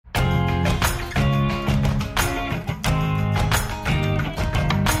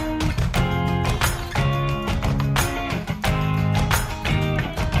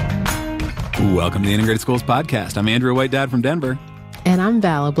Welcome to the Integrated Schools Podcast. I'm Andrew, a white dad from Denver. And I'm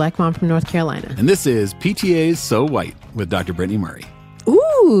Val, a black mom from North Carolina. And this is PTA So White with Dr. Brittany Murray.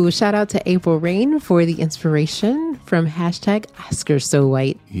 Ooh, shout out to April Rain for the inspiration from hashtag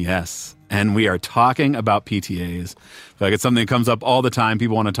 #AskHerSoWhite. Yes. And we are talking about PTAs. I feel like it's something that comes up all the time.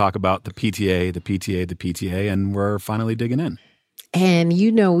 People want to talk about the PTA, the PTA, the PTA, and we're finally digging in. And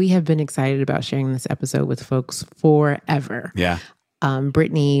you know, we have been excited about sharing this episode with folks forever. Yeah.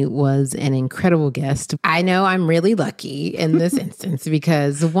 Brittany was an incredible guest. I know I'm really lucky in this instance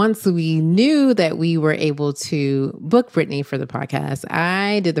because once we knew that we were able to book Brittany for the podcast,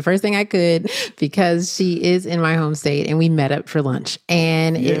 I did the first thing I could because she is in my home state and we met up for lunch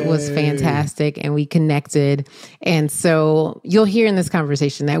and It was fantastic and we connected. And so you'll hear in this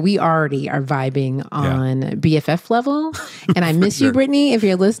conversation that we already are vibing on BFF level. And I miss you, Brittany, if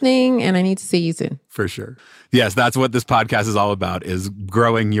you're listening, and I need to see you soon. For sure. Yes, that's what this podcast is all about, is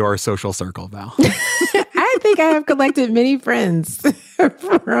growing your social circle, Val. I think I have collected many friends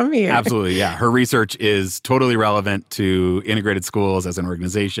from here. Absolutely, yeah. Her research is totally relevant to integrated schools as an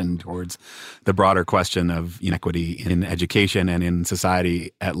organization towards the broader question of inequity in education and in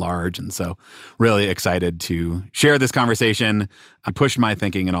society at large. And so really excited to share this conversation. I pushed my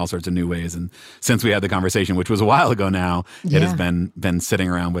thinking in all sorts of new ways. And since we had the conversation, which was a while ago now, it has been sitting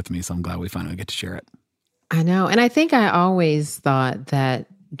around with me. So I'm glad we finally get to share it. I know. And I think I always thought that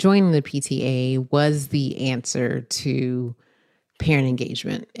joining the PTA was the answer to parent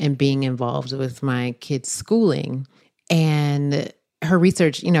engagement and being involved with my kids' schooling. And her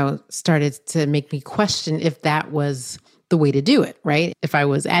research, started to make me question if that was the way to do it, right? If I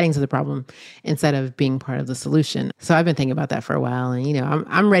was adding to the problem instead of being part of the solution. So I've been thinking about that for a while. And,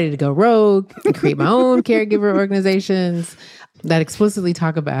 I'm ready to go rogue and create my own caregiver organizations that explicitly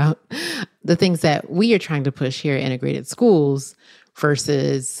talk about the things that we are trying to push here at Integrated Schools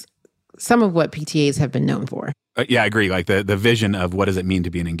versus some of what PTAs have been known for. Yeah, I agree. Like the vision of what does it mean to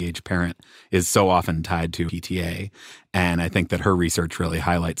be an engaged parent is so often tied to PTA. And I think that her research really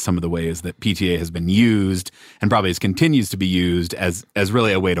highlights some of the ways that PTA has been used and probably continues to be used as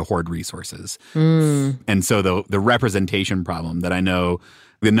really a way to hoard resources. And so the representation problem that I know,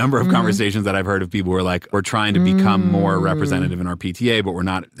 the number of conversations that I've heard of people who are like, we're trying to become more representative in our PTA, but we're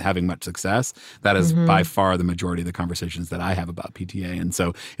not having much success. That is by far the majority of the conversations that I have about PTA. And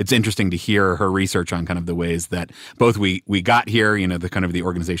so it's interesting to hear her research on kind of the ways that both we got here, the kind of the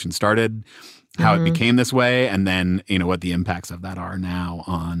organization started, how it became this way, and then, what the impacts of that are now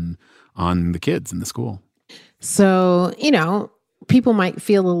on the kids in the school. So, people might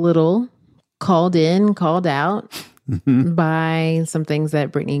feel a little called in, called out by some things that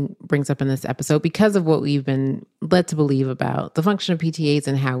Brittany brings up in this episode because of what we've been led to believe about the function of PTAs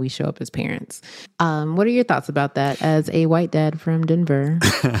and how we show up as parents. What are your thoughts about that as a white dad from Denver?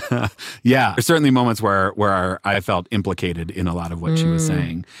 Yeah, there's certainly moments where I felt implicated in a lot of what she was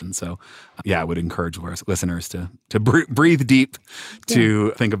saying. And so, I would encourage listeners to breathe deep,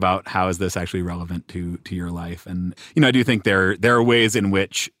 to think about how is this actually relevant to your life. And, I do think there are ways in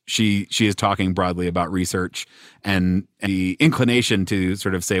which she is talking broadly about research and the inclination to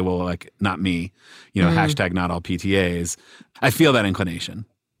sort of say, well, like, not me, hashtag not all PTAs. I feel that inclination.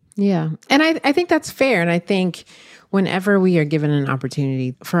 Yeah. And I think that's fair. And I think whenever we are given an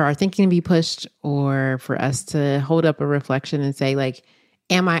opportunity for our thinking to be pushed or for us to hold up a reflection and say, like,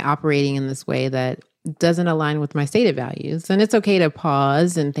 am I operating in this way that doesn't align with my stated values? And it's okay to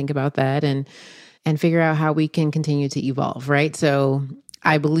pause and think about that and figure out how we can continue to evolve, right? So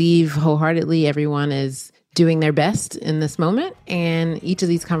I believe wholeheartedly everyone is doing their best in this moment. And each of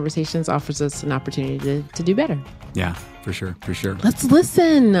these conversations offers us an opportunity to do better. Yeah, for sure. For sure. Let's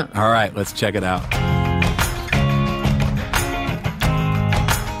listen. All right, let's check it out.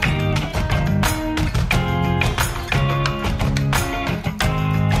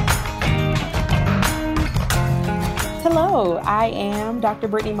 Hello, I am Dr.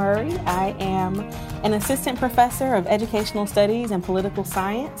 Brittany Murray. I am an assistant professor of educational studies and political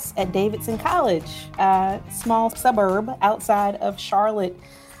science at Davidson College, a small suburb outside of Charlotte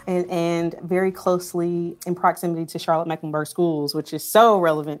and very closely in proximity to Charlotte-Mecklenburg schools, which is so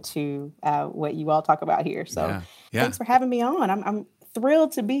relevant to what you all talk about here. So thanks for having me on. I'm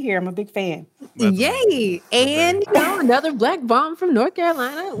thrilled to be here. I'm a big fan. Yay. And another black mom from North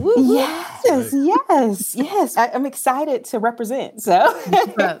Carolina. Woo, woo. Yes. I'm excited to represent. So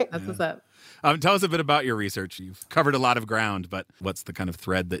That's what's up. Tell us a bit about your research. You've covered a lot of ground, but what's the kind of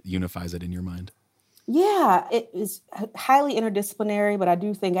thread that unifies it in your mind? Yeah, it is highly interdisciplinary, but I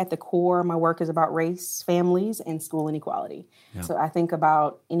do think at the core, my work is about race, families, and school inequality. Yeah. So I think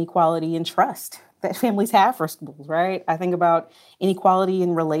about inequality in trust that families have for schools, right? I think about inequality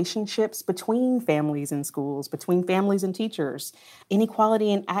in relationships between families and schools, between families and teachers,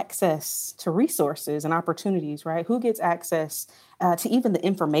 inequality in access to resources and opportunities, right? Who gets access to even the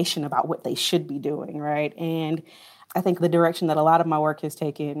information about what they should be doing, right? And I think the direction that a lot of my work has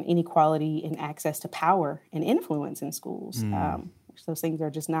taken, inequality in access to power and influence in schools, those things are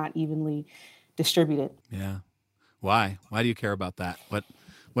just not evenly distributed. Yeah. Why? Why do you care about that?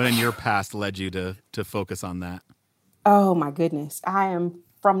 What in your past led you to focus on that? Oh, my goodness. I am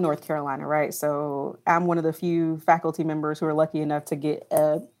from North Carolina, right? So I'm one of the few faculty members who are lucky enough to get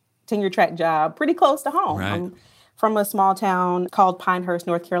a tenure track job pretty close to home. Right. I'm from a small town called Pinehurst,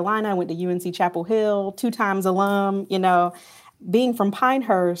 North Carolina. I went to UNC Chapel Hill, 2 times alum. Being from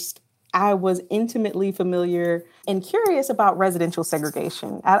Pinehurst, I was intimately familiar and curious about residential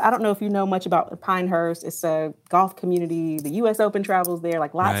segregation. I don't know if you know much about Pinehurst. It's a golf community. The U.S. Open travels there,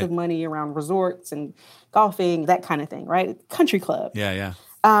 like lots of money around resorts and golfing, that kind of thing, right? Country club. Yeah.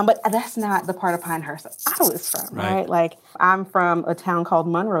 But that's not the part of Pinehurst that I was from, right? Like, I'm from a town called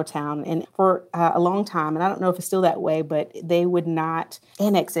Monroetown, and for a long time, and I don't know if it's still that way, but they would not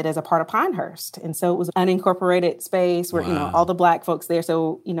annex it as a part of Pinehurst. And so it was an unincorporated space where, all the Black folks there.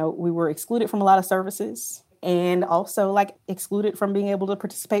 So, we were excluded from a lot of services and also excluded from being able to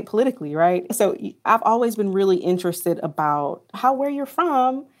participate politically, right? So I've always been really interested about how where you're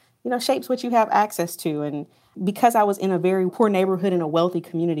from, shapes what you have access to. And because I was in a very poor neighborhood in a wealthy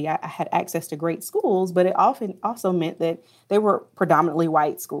community, I had access to great schools, but it often also meant that they were predominantly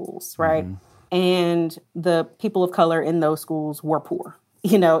white schools, right? Mm-hmm. And the people of color in those schools were poor.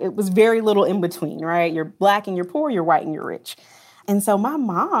 It was very little in between, right? You're Black and you're poor, you're white and you're rich. And so my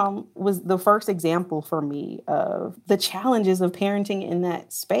mom was the first example for me of the challenges of parenting in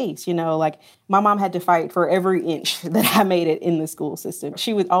that space. My mom had to fight for every inch that I made it in the school system.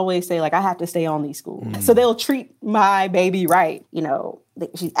 She would always say, I have to stay on these schools. So they'll treat my baby right.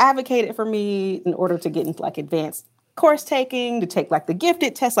 She advocated for me in order to get into advanced course taking, to take the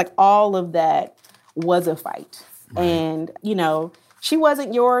gifted test, all of that was a fight. Right. And, she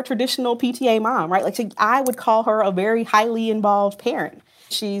wasn't your traditional PTA mom, right? I would call her a very highly involved parent.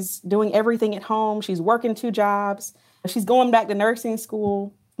 She's doing everything at home. She's working 2 jobs. She's going back to nursing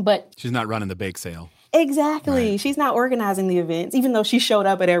school, but she's not running the bake sale. Exactly. Right. She's not organizing the events, even though she showed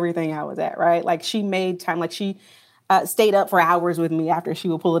up at everything I was at, right? She made time. She stayed up for hours with me after she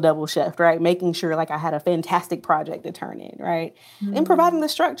would pull a double shift, right? Making sure I had a fantastic project to turn in, right? Mm-hmm. And providing the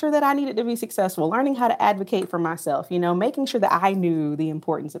structure that I needed to be successful, learning how to advocate for myself, making sure that I knew the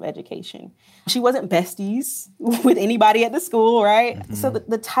importance of education. She wasn't besties with anybody at the school, right? Mm-hmm. So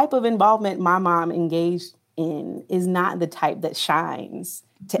the type of involvement my mom engaged in is not the type that shines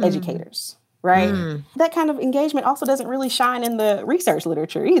to educators. Right? That kind of engagement also doesn't really shine in the research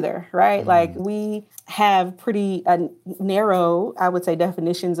literature either, right? We have pretty narrow, I would say,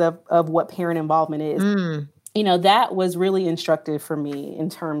 definitions of what parent involvement is. That was really instructive for me in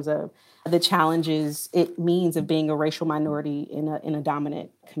terms of the challenges it means of being a racial minority in a dominant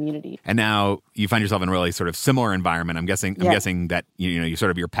community. And now you find yourself in a really sort of similar environment. I'm guessing that you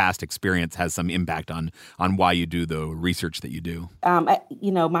sort of your past experience has some impact on why you do the research that you do.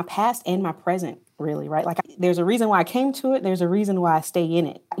 My past and my present, really, right? There's a reason why I came to it. There's a reason why I stay in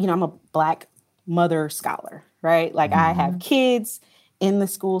it. I'm a Black mother scholar, right? I have kids in the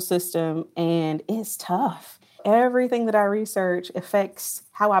school system, and it's tough. Everything that I research affects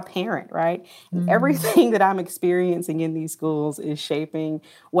how I parent, right? Mm-hmm. Everything that I'm experiencing in these schools is shaping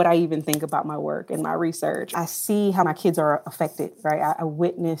what I even think about my work and my research. I see how my kids are affected, right? I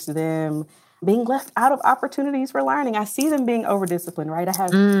witness them being left out of opportunities for learning. I see them being over-disciplined, right? I have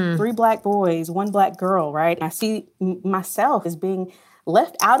 3 Black boys, 1 Black girl, right? I see myself as being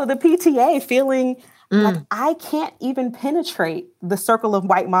left out of the PTA, feeling I can't even penetrate the circle of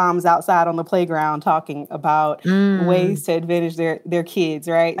white moms outside on the playground talking about ways to advantage their kids,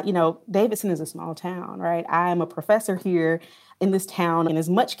 right? Davidson is a small town, right? I am a professor here in this town, and as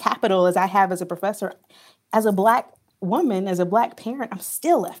much capital as I have as a professor, as a Black woman, as a Black parent, I'm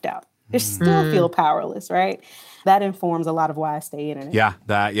still left out. I still feel powerless, right? That informs a lot of why I stay in it. Yeah,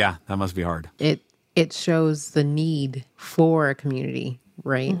 that must be hard. It shows the need for a community,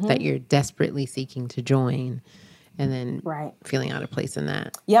 right? Mm-hmm. That you're desperately seeking to join, and then feeling out of place in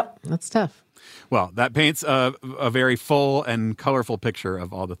that. Yep. That's tough. Well, that paints a very full and colorful picture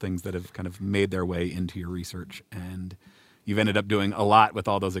of all the things that have kind of made their way into your research. And, you've ended up doing a lot with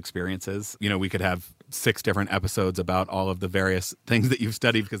all those experiences. We could have 6 different episodes about all of the various things that you've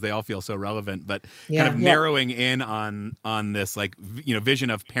studied because they all feel so relevant, but kind of narrowing in on this vision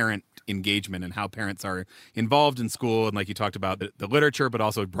of parent engagement and how parents are involved in school. And like you talked about the literature, but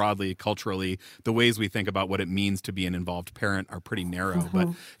also broadly, culturally, the ways we think about what it means to be an involved parent are pretty narrow. But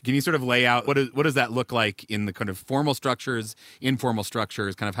can you sort of lay out what does that look like in the kind of formal structures, informal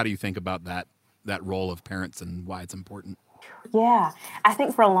structures, kind of how do you think about that role of parents and why it's important? Yeah, I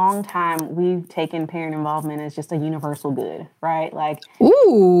think for a long time, we've taken parent involvement as just a universal good, right? Like,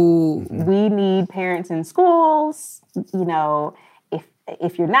 ooh, we need parents in schools.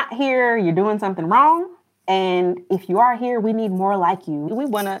 If you're not here, you're doing something wrong. And if you are here, we need more like you. We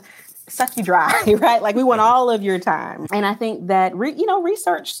want to suck you dry, right? Like, we want all of your time. And I think that,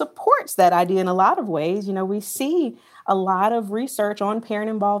 research supports that idea in a lot of ways. We see a lot of research on parent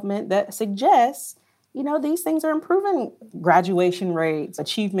involvement that suggests these things are improving graduation rates,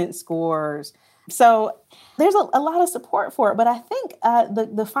 achievement scores. So there's a lot of support for it. But I think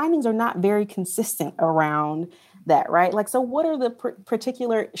the findings are not very consistent around that, right? Like, so what are the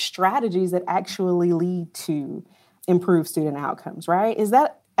particular strategies that actually lead to improved student outcomes, right? Is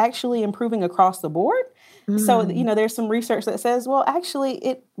that actually improving across the board? So, there's some research that says, well, actually,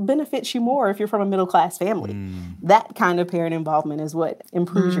 it benefits you more if you're from a middle-class family. That kind of parent involvement is what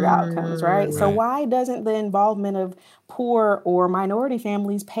improves your outcomes, right? So why doesn't the involvement of poor or minority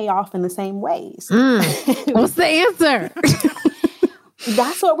families pay off in the same ways? What's the answer?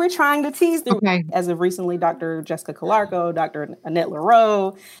 That's what we're trying to tease through. Okay. As of recently, Dr. Jessica Calarco, Dr. Annette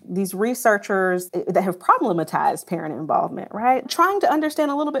Leroux, these researchers that have problematized parent involvement, right? Trying to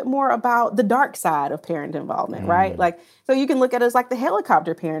understand a little bit more about the dark side of parent involvement, right? Like, so you can look at it as like the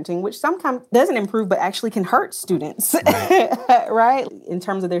helicopter parenting, which sometimes doesn't improve, but actually can hurt students, right? In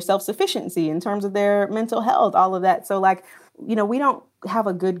terms of their self-sufficiency, in terms of their mental health, all of that. So like, we don't have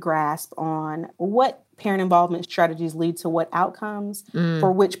a good grasp on what parent involvement strategies lead to what outcomes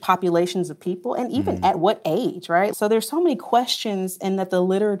for which populations of people and even at what age, right? So there's so many questions and that the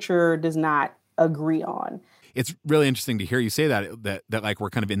literature does not agree on. It's really interesting to hear you say that like we're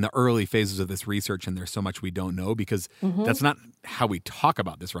kind of in the early phases of this research and there's so much we don't know because that's not how we talk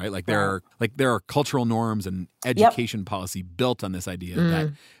about this, right? Like there are cultural norms and education policy built on this idea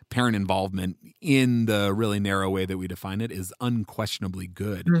that parent involvement in the really narrow way that we define it is unquestionably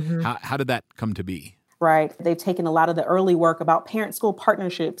good. How did that come to be? Right. They've taken a lot of the early work about parent-school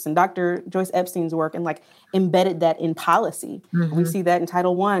partnerships and Dr. Joyce Epstein's work and like embedded that in policy. We see that in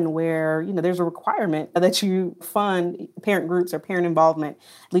Title I where, there's a requirement that you fund parent groups or parent involvement,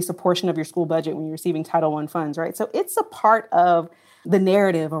 at least a portion of your school budget when you're receiving Title I funds, right? So it's a part of the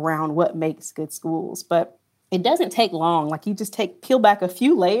narrative around what makes good schools. But it doesn't take long. Like you just peel back a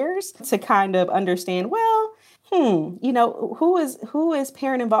few layers to kind of understand, well, who is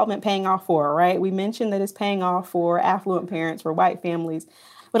parent involvement paying off for, right? We mentioned that it's paying off for affluent parents, for white families.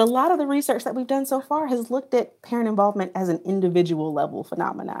 But a lot of the research that we've done so far has looked at parent involvement as an individual level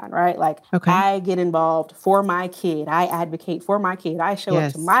phenomenon, right? Like I get involved for my kid. I advocate for my kid. I show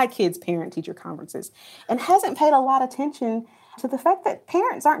up to my kid's parent-teacher conferences and hasn't paid a lot of attention to the fact that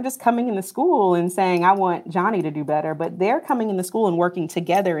parents aren't just coming into school and saying, I want Johnny to do better, but they're coming into school and working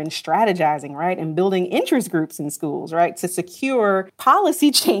together and strategizing, right? And building interest groups in schools, right? To secure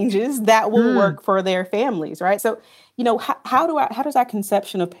policy changes that will work for their families, right? So, how does our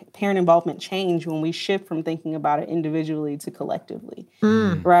conception of parent involvement change when we shift from thinking about it individually to collectively,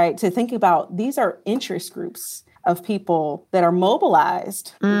 right? To think about these are interest groups of people that are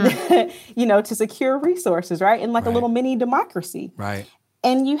mobilized, to secure resources, right? And like a little mini democracy. Right.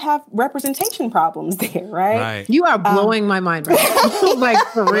 And you have representation problems there, right? You are blowing my mind right now. Like,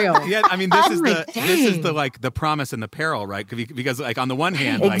 for real. Yeah, I mean, this is the promise and the peril, right? Because like on the one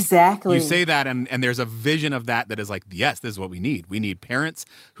hand, like you say that and there's a vision of that is like, yes, this is what we need. We need parents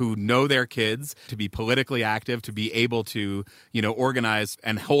who know their kids to be politically active, to be able to, organize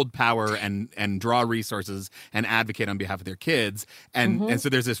and hold power and draw resources and advocate on behalf of their kids. And so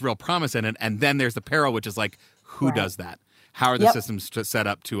there's this real promise in it. And then there's the peril, which is like, who does that? How are the systems set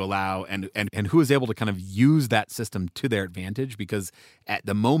up to allow and who is able to kind of use that system to their advantage? Because at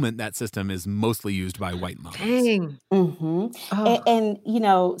the moment, that system is mostly used by white mothers. Dang.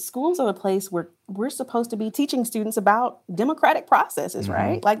 And schools are a place where we're supposed to be teaching students about democratic processes,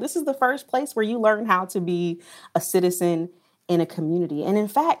 right? Like this is the first place where you learn how to be a citizen in a community. And in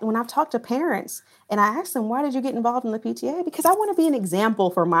fact, when I've talked to parents and I ask them, why did you get involved in the PTA? Because I want to be an example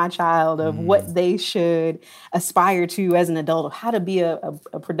for my child of what they should aspire to as an adult, of how to be a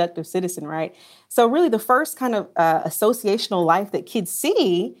productive citizen, right? So really the first kind of associational life that kids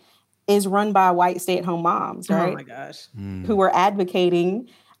see is run by white stay-at-home moms, right? Oh my gosh. Who are advocating,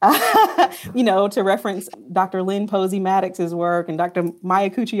 to reference Dr. Lynn Posey Maddox's work and Dr. Maya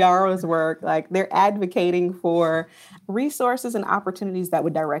Cucciaro's work, like they're advocating for resources and opportunities that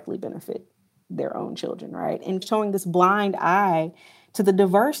would directly benefit their own children, right? And showing this blind eye to the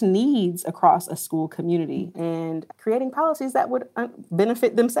diverse needs across a school community and creating policies that would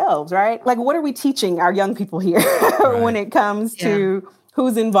benefit themselves, right? Like, what are we teaching our young people here when it comes to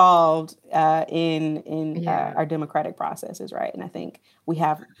who's involved in our democratic processes, right? And I think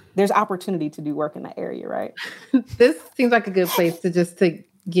there's opportunity to do work in that area, right? This seems like a good place to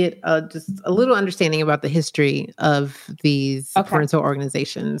get just a little understanding about the history of these parental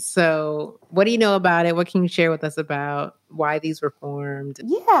organizations. So what do you know about it? What can you share with us about why these were formed?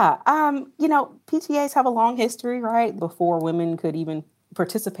 Yeah. PTAs have a long history, right? Before women could even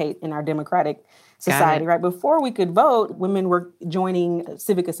participate in our democratic society, right? Before we could vote, women were joining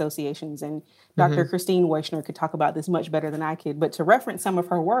civic associations. And Dr. Christine Weixner could talk about this much better than I could. But to reference some of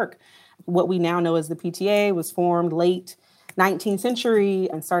her work, what we now know as the PTA was formed late 19th century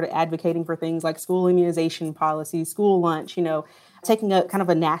and started advocating for things like school immunization policies, school lunch, taking a kind of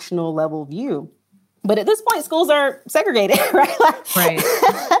a national level view. But at this point, schools are segregated, right? Right.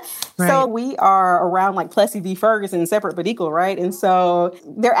 So we are around like Plessy v. Ferguson, separate but equal, right? And so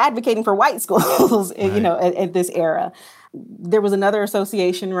they're advocating for white schools, at this era. There was another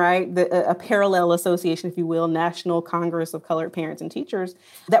association, right? A parallel association, if you will, National Congress of Colored Parents and Teachers,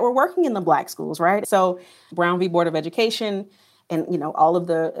 that were working in the Black schools, right? So Brown v. Board of Education and, all of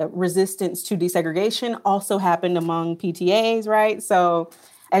the resistance to desegregation also happened among PTAs, right? So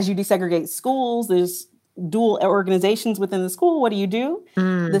as you desegregate schools, there's dual organizations within the school. What do?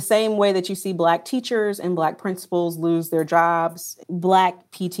 The same way that you see Black teachers and Black principals lose their jobs, Black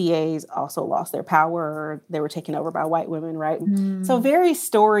PTAs also lost their power. They were taken over by white women, right? So very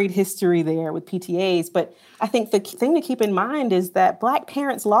storied history there with PTAs. But I think the thing to keep in mind is that Black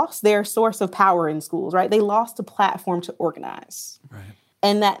parents lost their source of power in schools, right? They lost a platform to organize. Right.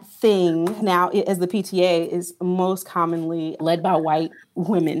 And that thing now, as the PTA, is most commonly led by white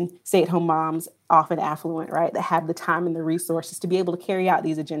women, stay-at-home moms, often affluent, right, that have the time and the resources to be able to carry out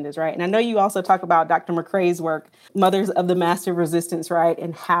these agendas, right? And I know you also talk about Dr. McCrae's work, Mothers of the Massive Resistance, right,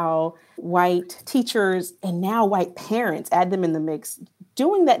 and how white teachers and now white parents, add them in the mix,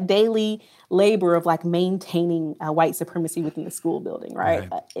 doing that daily labor of like maintaining white supremacy within the school building, right?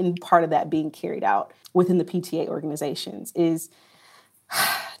 And part of that being carried out within the PTA organizations is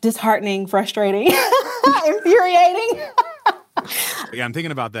disheartening, frustrating, infuriating. Yeah, I'm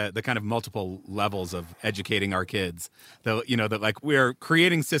thinking about the kind of multiple levels of educating our kids. That like we're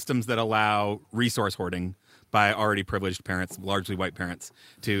creating systems that allow resource hoarding by already privileged parents, largely white parents,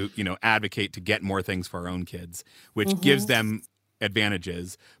 to, advocate to get more things for our own kids, which gives them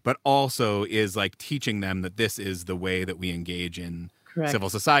advantages, but also is like teaching them that this is the way that we engage in civil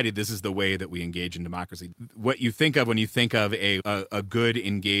society. This is the way that we engage in democracy. What you think of when you think of a good,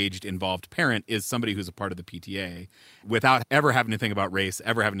 engaged, involved parent is somebody who's a part of the PTA without ever having to think about race,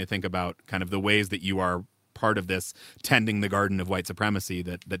 ever having to think about kind of the ways that you are part of this tending the garden of white supremacy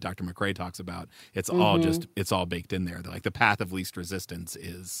that Dr. McCrae talks about. It's all baked in there. Like the path of least resistance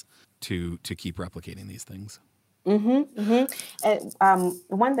is to keep replicating these things. One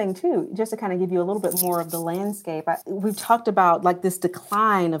thing too, just to kind of give you a little bit more of the landscape, we've talked about like this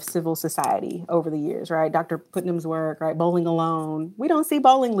decline of civil society over the years, right? Dr. Putnam's work, right? Bowling Alone. We don't see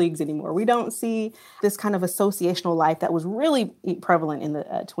bowling leagues anymore. We don't see this kind of associational life that was really prevalent in the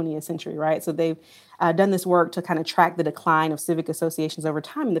 20th century, right? So they've done this work to kind of track the decline of civic associations over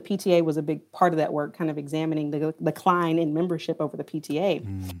time. And the PTA was a big part of that work, kind of examining the decline in membership over the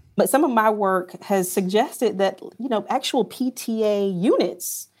PTA. But some of my work has suggested that, actual PTA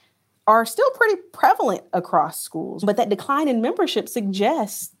units are still pretty prevalent across schools. But that decline in membership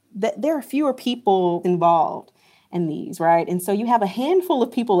suggests that there are fewer people involved in these, right? And so you have a handful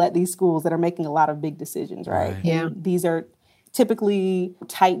of people at these schools that are making a lot of big decisions, right? Yeah. And these are typically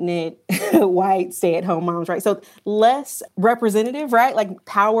tight-knit white stay-at-home moms, right? So less representative, right? Like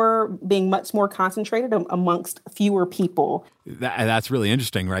power being much more concentrated amongst fewer people. That's really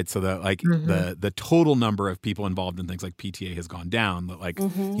interesting, right? So the total number of people involved in things like PTA has gone down. But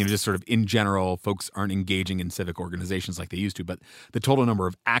just sort of in general, folks aren't engaging in civic organizations like they used to. But the total number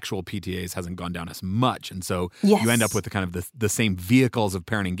of actual PTAs hasn't gone down as much, and so you end up with the same vehicles of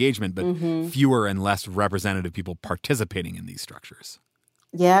parent engagement, but fewer and less representative people participating in these structures.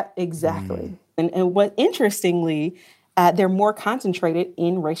 Yeah, exactly. And what interestingly, they're more concentrated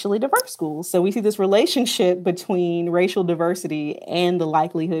in racially diverse schools. So we see this relationship between racial diversity and the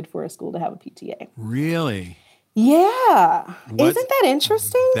likelihood for a school to have a PTA. Really? Yeah. What Isn't that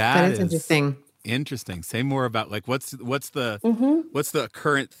interesting? That is interesting. Interesting. Say more about like what's the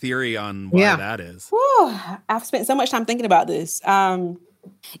current theory on why Yeah. that is? Whew, I've spent so much time thinking about this. I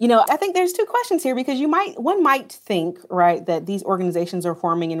think there's two questions here because one might think, right, that these organizations are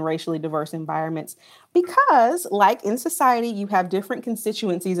forming in racially diverse environments because, like in society, you have different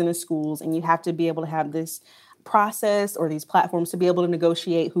constituencies in the schools and you have to be able to have this process or these platforms to be able to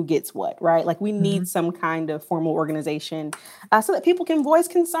negotiate who gets what, right? Like we need some kind of formal organization so that people can voice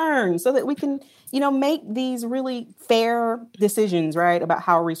concerns, so that we can, make these really fair decisions, right, about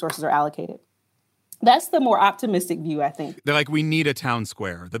how resources are allocated. That's the more optimistic view, I think. They're like, we need a town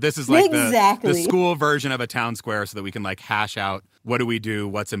square. That this is like exactly the school version of a town square so that we can like hash out what do we do,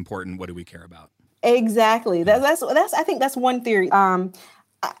 what's important, what do we care about. Exactly. That's I think that's one theory.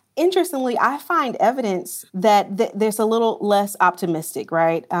 Interestingly, I find evidence that there's a little less optimistic,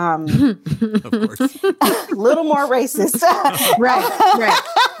 right? Of course. A little more racist.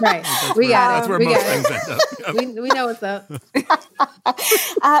 Right. We got That's it. where We most got it. things end up. We know what's up.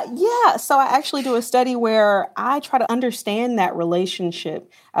 So I actually do a study where I try to understand that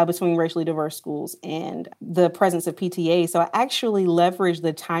relationship between racially diverse schools and the presence of PTA. So I actually leverage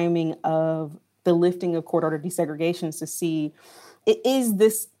the timing of the lifting of court order desegregations to see, is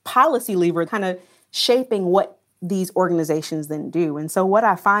this policy lever kind of shaping what these organizations then do? And so what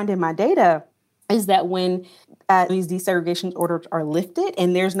I find in my data is that when these desegregation orders are lifted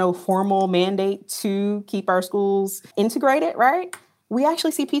and there's no formal mandate to keep our schools integrated, right, we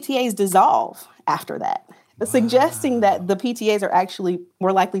actually see PTAs dissolve after that, suggesting that the PTAs are actually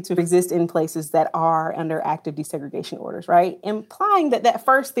more likely to exist in places that are under active desegregation orders, right? Implying that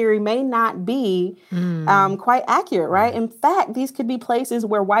first theory may not be quite accurate, right? In fact, these could be places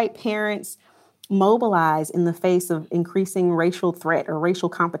where white parents mobilize in the face of increasing racial threat or racial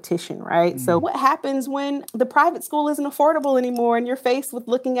competition, right? So what happens when the private school isn't affordable anymore and you're faced with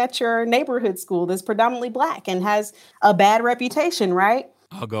looking at your neighborhood school that's predominantly Black and has a bad reputation, right?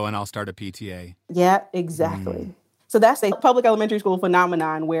 I'll go and I'll start a PTA. Yeah, exactly. So that's a public elementary school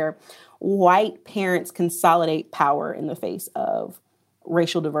phenomenon where white parents consolidate power in the face of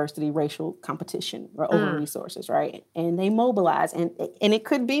racial diversity, racial competition, or over resources, right? And they mobilize, and it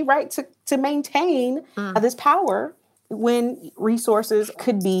could be right to maintain this power when resources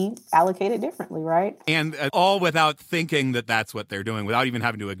could be allocated differently, right? And all without thinking that that's what they're doing, without even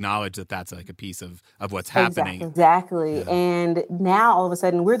having to acknowledge that that's like a piece of what's happening. Exactly. Yeah. And now all of a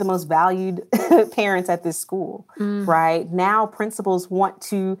sudden we're the most valued parents at this school, right? Now principals want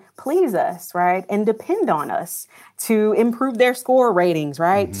to please us, right? And depend on us to improve their score ratings,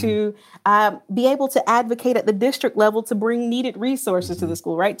 right? To be able to advocate at the district level to bring needed resources to the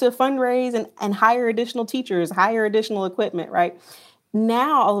school, right? To fundraise and hire additional teachers, hire additional equipment, right?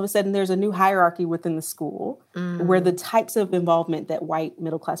 Now, all of a sudden, there's a new hierarchy within the school where the types of involvement that white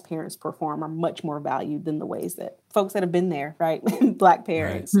middle-class parents perform are much more valued than the ways that folks that have been there, right? Black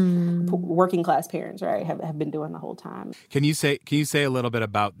parents, working-class parents, right, have been doing the whole time. Can you say a little bit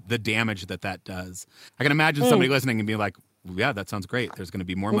about the damage that does? I can imagine somebody listening and being like, yeah, that sounds great. There's going to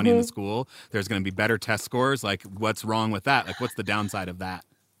be more money in the school. There's going to be better test scores. Like, what's wrong with that? Like, what's the downside of that?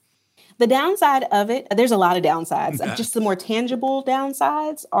 The downside of it, there's a lot of downsides. Just the more tangible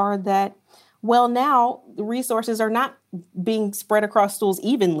downsides are that, well, now the resources are not being spread across schools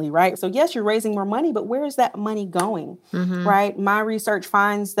evenly, right? So yes, you're raising more money, but where is that money going, right? My research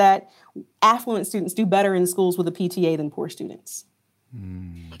finds that affluent students do better in schools with a PTA than poor students.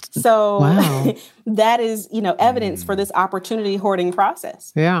 So that is, evidence for this opportunity hoarding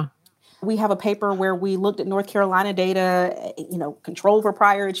process. Yeah. We have a paper where we looked at North Carolina data, control for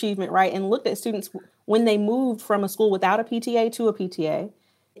prior achievement, right? And looked at students when they moved from a school without a PTA to a PTA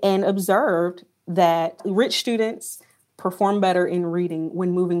and observed that rich students perform better in reading when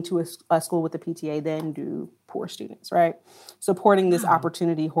moving to a school with a PTA than do poor students, right? Supporting this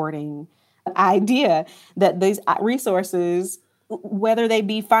opportunity hoarding idea that these resources, whether they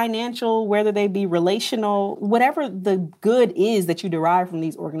be financial, whether they be relational, whatever the good is that you derive from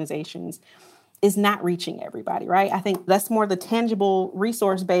these organizations is not reaching everybody, right? I think that's more the tangible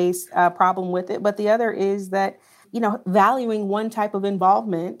resource-based problem with it. But the other is that, valuing one type of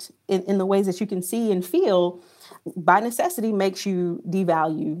involvement in the ways that you can see and feel by necessity makes you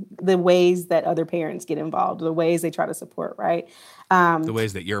devalue the ways that other parents get involved, the ways they try to support, right? The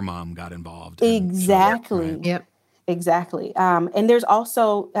ways that your mom got involved. Exactly. Right. Yep. Exactly. And there's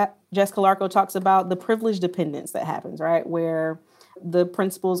also, Jessica Larco talks about the privilege dependence that happens, right? Where The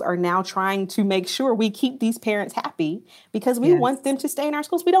principals are now trying to make sure we keep these parents happy because we want them to stay in our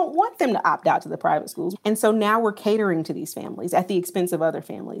schools. We don't want them to opt out to the private schools. And so now we're catering to these families at the expense of other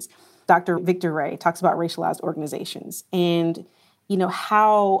families. Dr. Victor Ray talks about racialized organizations and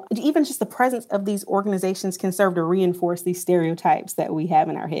how even just the presence of these organizations can serve to reinforce these stereotypes that we have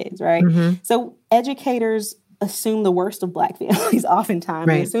in our heads, right? Mm-hmm. So educators assume the worst of Black families oftentimes.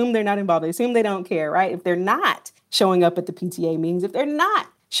 Right. They assume they're not involved. They assume they don't care, right? If they're not showing up at the PTA meetings, if they're not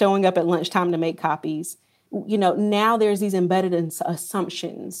showing up at lunchtime to make copies, now there's these embedded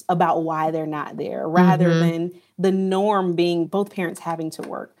assumptions about why they're not there rather than the norm being both parents having to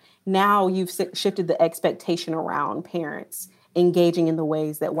work. Now you've shifted the expectation around parents engaging in the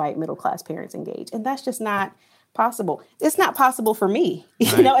ways that white middle-class parents engage. And that's just not possible. It's not possible for me,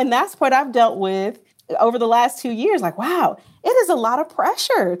 right. And that's what I've dealt with over the last 2 years. Like, wow, it is a lot of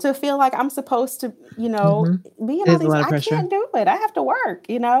pressure to feel like I'm supposed to, be in all these, I can't do it. I have to work,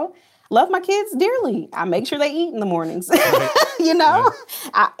 love my kids dearly. I make sure they eat in the mornings,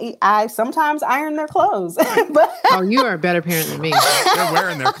 I sometimes iron their clothes. But oh, you are a better parent than me. They're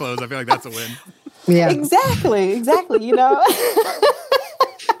wearing their clothes. I feel like that's a win. Yeah, exactly.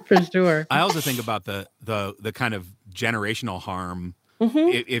 For sure. I also think about the kind of generational harm.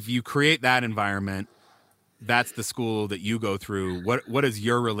 Mm-hmm. If you create that environment, that's the school that you go through. What is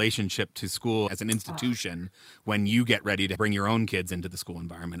your relationship to school as an institution when you get ready to bring your own kids into the school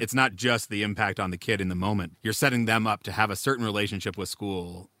environment? It's not just the impact on the kid in the moment. You're setting them up to have a certain relationship with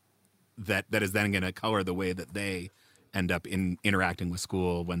school that is then going to color the way that they end up interacting with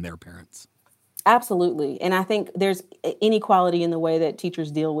school when they're parents. Absolutely. And I think there's inequality in the way that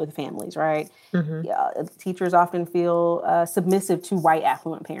teachers deal with families, right? Mm-hmm. Teachers often feel submissive to white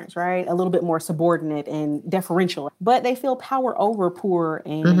affluent parents, right? A little bit more subordinate and deferential, but they feel power over poor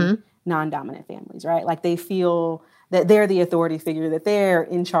and non-dominant families, right? Like they feel that they're the authority figure, that they're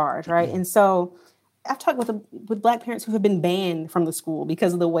in charge, right? Mm-hmm. And so I've talked with Black parents who have been banned from the school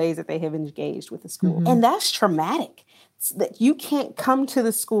because of the ways that they have engaged with the school. Mm-hmm. And that's traumatic. That you can't come to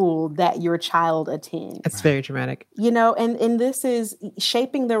the school that your child attends. That's very traumatic. And this is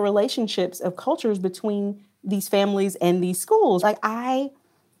shaping the relationships of cultures between these families and these schools.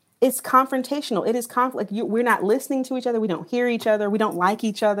 It's confrontational. It is conflict. We're not listening to each other. We don't hear each other. We don't like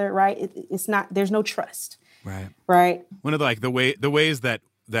each other, right? It's not, there's no trust. Right. Right. One of the ways that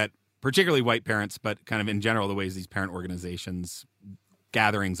particularly white parents, but kind of in general, the ways these parent organizations,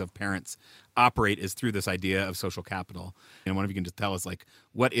 gatherings of parents operate is through this idea of social capital. And one of you can just tell us,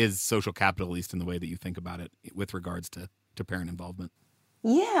 what is social capital, at least in the way that you think about it with regards to parent involvement?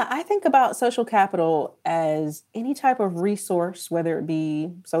 Yeah, I think about social capital as any type of resource, whether it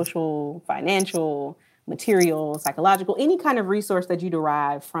be social, financial, material, psychological, any kind of resource that you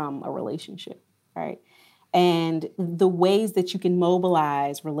derive from a relationship, right? And the ways that you can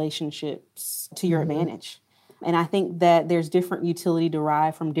mobilize relationships to your advantage. And I think that there's different utility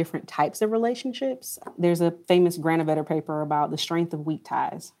derived from different types of relationships. There's a famous Granovetter paper about the strength of weak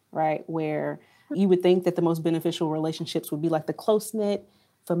ties, right? Where you would think that the most beneficial relationships would be like the close-knit,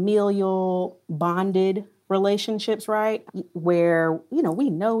 familial, bonded relationships, right? Where, we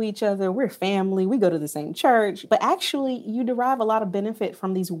know each other, we're family, we go to the same church. But actually, you derive a lot of benefit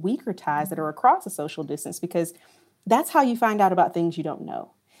from these weaker ties that are across a social distance because that's how you find out about things you don't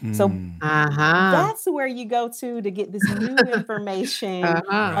know. So that's where you go to get this new information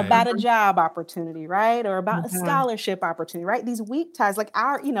about a job opportunity, right? Or about a scholarship opportunity, right? These weak ties,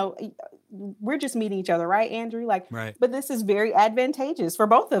 we're just meeting each other, right, Andrew? Right. But this is very advantageous for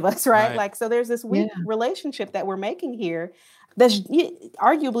both of us, right? So there's this weak relationship that we're making here that's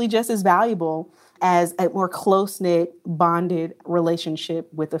arguably just as valuable as a more close-knit, bonded relationship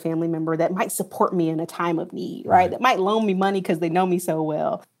with a family member that might support me in a time of need, right? That might loan me money because they know me so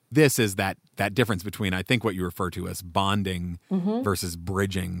well. This is that difference between, I think, what you refer to as bonding versus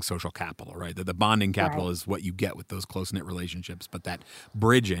bridging social capital, right? That the bonding capital is what you get with those close-knit relationships, but that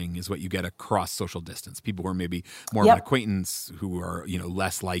bridging is what you get across social distance. People who are maybe more of an acquaintance, who are,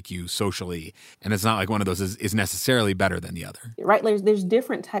 less like you socially. And it's not like one of those is necessarily better than the other. Right. There's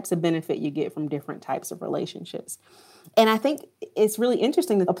different types of benefit you get from different types of relationships. And I think it's really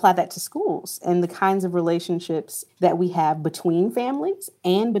interesting to apply that to schools and the kinds of relationships that we have between families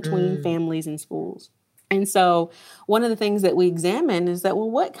and between families and schools. And so one of the things that we examine is that,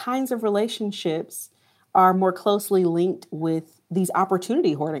 what kinds of relationships are more closely linked with these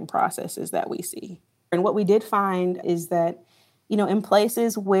opportunity hoarding processes that we see? And what we did find is that, in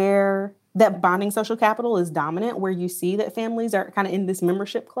places where that bonding social capital is dominant, where you see that families are kind of in this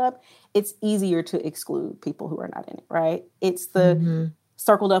membership club, it's easier to exclude people who are not in it, right? It's the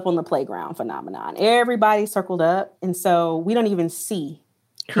circled up on the playground phenomenon. Everybody circled up. And so we don't even see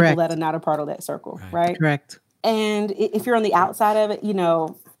people that are not a part of that circle, right? Correct. And if you're on the outside of it,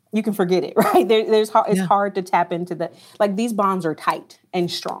 you can forget it, right? It's hard to tap into like these bonds are tight and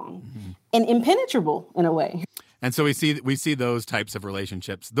strong and impenetrable in a way. And so we see those types of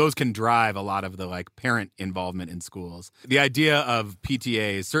relationships. Those can drive a lot of the like parent involvement in schools. The idea of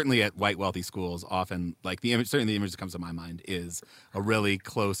PTAs, certainly at white wealthy schools, often like the image that comes to my mind is a really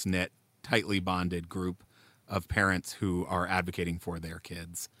close knit, tightly bonded group of parents who are advocating for their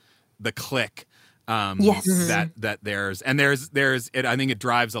kids. The clique. That there's I think it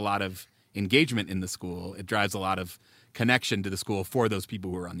drives a lot of engagement in the school. It drives a lot of connection to the school for those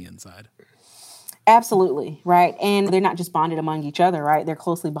people who are on the inside. Absolutely, right. And they're not just bonded among each other, right? They're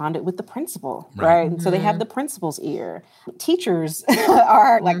closely bonded with the principal, right? And so they have the principal's ear. Teachers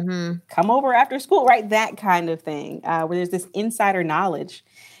are like, come over after school, right? That kind of thing, where there's this insider knowledge,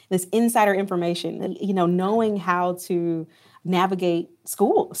 this insider information, knowing how to navigate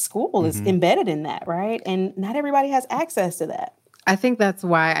school is embedded in that, right? And not everybody has access to that. I think that's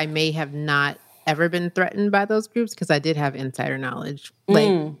why I may have not ever been threatened by those groups, because I did have insider knowledge.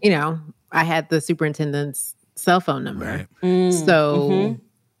 Like, I had the superintendent's cell phone number. Right. So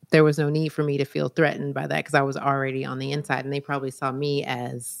there was no need for me to feel threatened by that, because I was already on the inside, and they probably saw me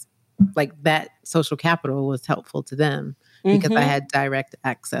as like that social capital was helpful to them because I had direct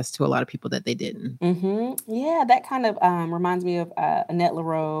access to a lot of people that they didn't. Yeah, that kind of reminds me of Annette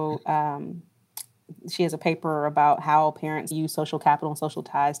Leroux. She has a paper about how parents use social capital and social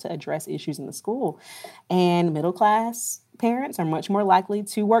ties to address issues in the school. And middle class parents are much more likely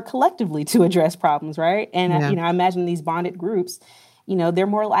to work collectively to address problems, right? And I imagine these bonded groups, they're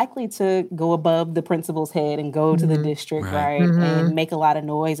more likely to go above the principal's head and go to the district, right? And make a lot of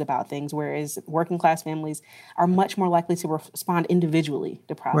noise about things, whereas working class families are much more likely to respond individually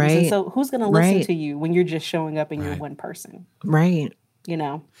to problems. And so who's going to listen to you when you're just showing up and you're one person? Right.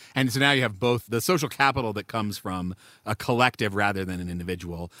 And so now you have both the social capital that comes from a collective rather than an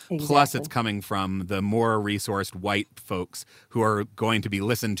individual, plus it's coming from the more resourced white folks who are going to be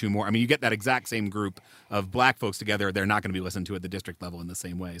listened to more. I mean, you get that exact same group of black folks together, they're not going to be listened to at the district level in the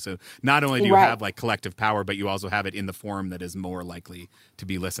same way. So not only do you have like collective power, but you also have it in the form that is more likely to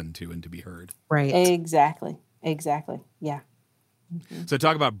be listened to and to be heard. Right. Exactly. Yeah. So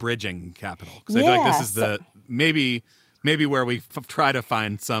talk about bridging capital. Because I feel like this is the maybe where we try to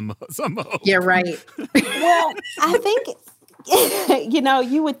find some hope. Yeah, right. Well, I think,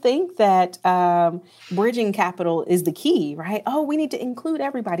 you would think that bridging capital is the key, right? Oh, we need to include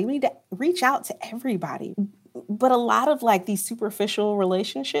everybody. We need to reach out to everybody. But a lot of like these superficial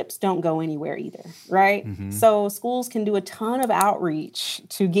relationships don't go anywhere either, right? So schools can do a ton of outreach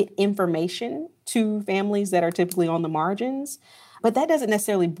to get information to families that are typically on the margins. But that doesn't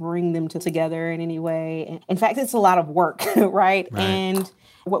necessarily bring them together in any way. In fact, it's a lot of work, right? And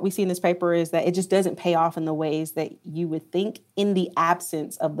what we see in this paper is that it just doesn't pay off in the ways that you would think in the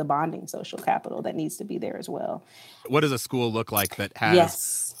absence of the bonding social capital that needs to be there as well. What does a school look like that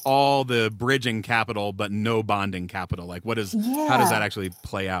has all the bridging capital but no bonding capital? Like how does that actually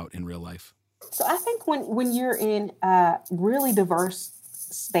play out in real life? So I think when you're in really diverse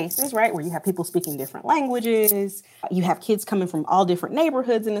spaces, right, where you have people speaking different languages, you have kids coming from all different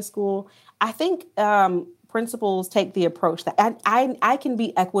neighborhoods in the school, I think principals take the approach that I can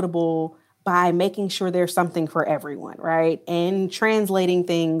be equitable by making sure there's something for everyone, right, and translating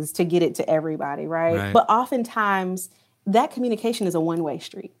things to get it to everybody, right? But oftentimes that communication is a one-way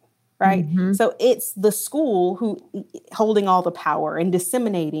street. Right. So it's the school who holding all the power and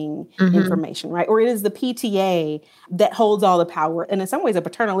disseminating information. Right. Or it is the PTA that holds all the power. And in some ways, a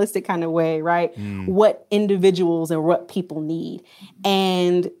paternalistic kind of way. Right. What individuals and what people need.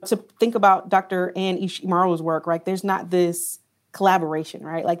 And to think about Dr. Ann Ishimaru's work, right, there's not this collaboration,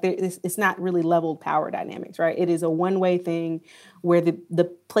 right? Like it's not really leveled power dynamics, right? It is a one-way thing where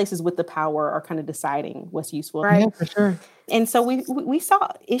the places with the power are kind of deciding what's useful, right? Yeah, for sure. And so we saw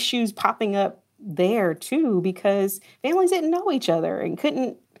issues popping up there too, because families didn't know each other and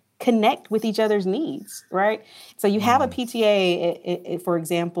couldn't connect with each other's needs, right? So you have a PTA, for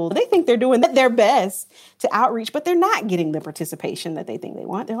example, they think they're doing their best to outreach, but they're not getting the participation that they think they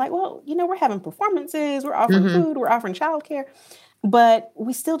want. They're like, well, we're having performances, we're offering food, we're offering childcare, but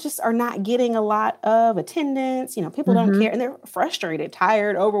we still just are not getting a lot of attendance. People don't care, and they're frustrated,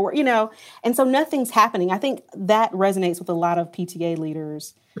 tired, overworked, and so nothing's happening. I think that resonates with a lot of PTA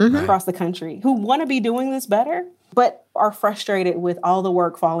leaders across the country who want to be doing this better, but are frustrated with all the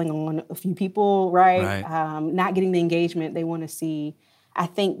work falling on a few people, right? Not getting the engagement they want to see I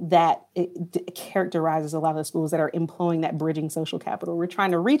think that it characterizes a lot of the schools that are employing that bridging social capital. We're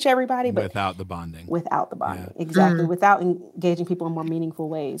trying to reach everybody, but without the bonding. Yeah. Exactly. Without engaging people in more meaningful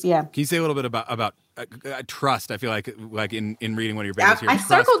ways. Yeah. Can you say a little bit about trust? I feel like in reading one of your papers here, I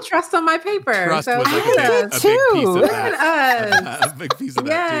circled trust on my paper. Trust so was like a big piece of that. A big piece of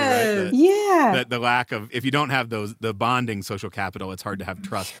that too, right? Yeah. The lack of, if you don't have the bonding social capital, it's hard to have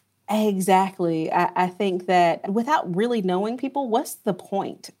trust. Exactly. I think that without really knowing people, what's the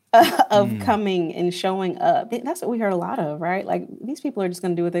point of coming and showing up? That's what we heard a lot of, right? Like, these people are just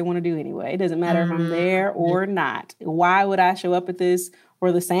going to do what they want to do anyway. It doesn't matter if I'm there or not. Why would I show up at this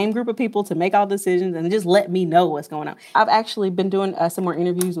for the same group of people to make all decisions and just let me know what's going on? I've actually been doing some more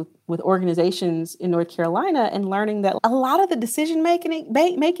interviews with organizations in North Carolina and learning that a lot of the decision making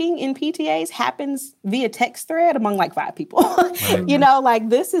in PTAs happens via text thread among like 5 people. Right. You know, like,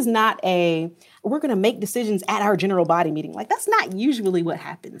 this is not we're going to make decisions at our general body meeting. Like, that's not usually what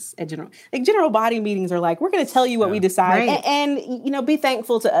happens at general body meetings are like, we're going to tell you what we decide. Right. And, you know, be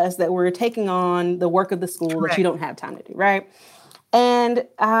thankful to us that we're taking on the work of the school that you don't have time to do. Right. And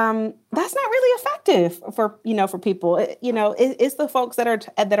that's not really effective for people. It's the folks that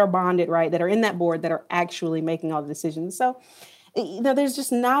are bonded, right, that are in that board that are actually making all the decisions. So, there's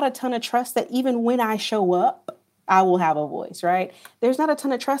just not a ton of trust that even when I show up, I will have a voice, right? There's not a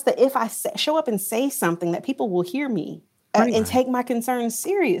ton of trust that if I show up and say something that people will hear me and take my concerns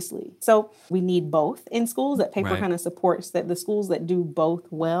seriously. So we need both in schools. That paper kind of supports that the schools that do both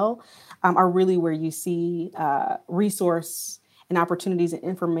well are really where you see resource and opportunities and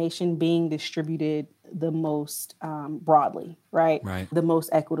information being distributed the most broadly, right? The most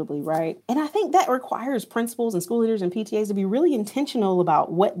equitably, right? And I think that requires principals and school leaders and PTAs to be really intentional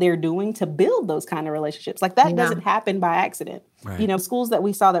about what they're doing to build those kind of relationships. Like, that doesn't happen by accident. Right. Schools that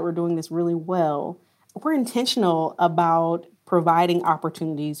we saw that were doing this really well, we're intentional about providing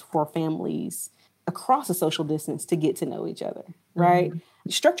opportunities for families across a social distance to get to know each other, right?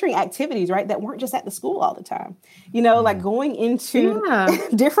 Structuring activities, right, that weren't just at the school all the time. Like going into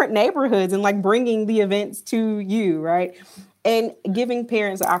different neighborhoods and like bringing the events to you, right? And giving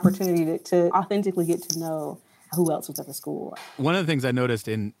parents the opportunity to authentically get to know who else was at the school. One of the things I noticed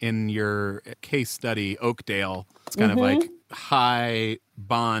in your case study, Oakdale, it's kind of like high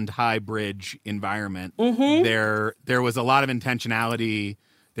bond, high bridge environment. There was a lot of intentionality.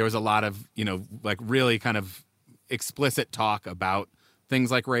 There was a lot of, like really kind of explicit talk about things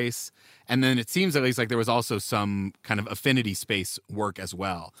like race. And then it seems at least like there was also some kind of affinity space work as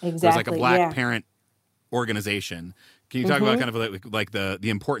well. Exactly. There was like a Black parent organization. Can you talk about kind of like the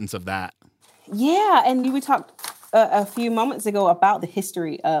importance of that? Yeah. And we talked a few moments ago about the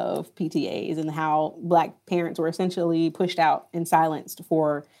history of PTAs and how Black parents were essentially pushed out and silenced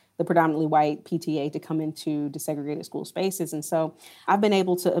for the predominantly white PTA to come into desegregated school spaces. And so I've been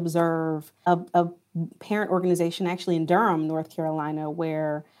able to observe a parent organization actually in Durham, North Carolina,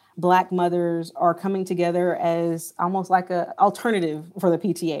 where Black mothers are coming together as almost like an alternative for the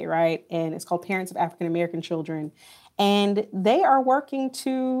PTA, right? And it's called Parents of African American Children. And they are working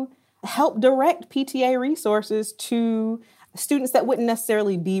to help direct PTA resources to students that wouldn't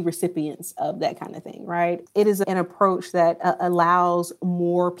necessarily be recipients of that kind of thing, right? It is an approach that allows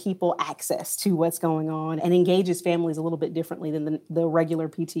more people access to what's going on and engages families a little bit differently than the regular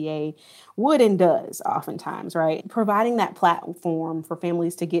PTA would and does oftentimes, right? Providing that platform for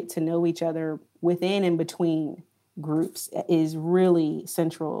families to get to know each other within and between groups is really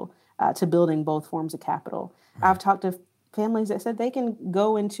central to building both forms of capital. I've talked to families that said they can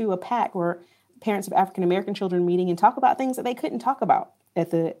go into a PAC or Parents of African American Children meeting and talk about things that they couldn't talk about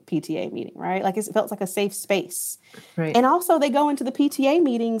at the PTA meeting, right? Like, it felt like a safe space. Right. And also they go into the PTA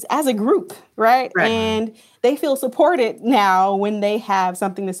meetings as a group, right? And they feel supported now when they have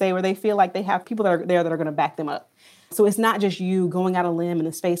something to say, where they feel like they have people that are there that are going to back them up. So it's not just you going out on a limb in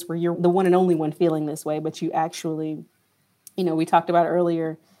a space where you're the one and only one feeling this way, but you actually, we talked about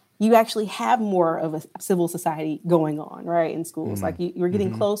earlier, you actually have more of a civil society going on, right, in schools. Like, you're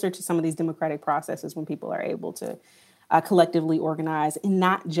getting closer to some of these democratic processes when people are able to collectively organize in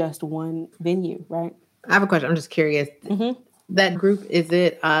not just one venue, right? I have a question. I'm just curious. That group, is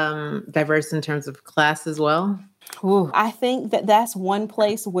it diverse in terms of class as well? Ooh, I think that's one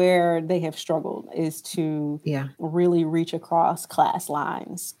place where they have struggled, is to really reach across class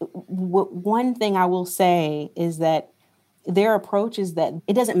lines. One thing I will say is that their approach is that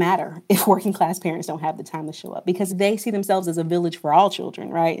it doesn't matter if working class parents don't have the time to show up, because they see themselves as a village for all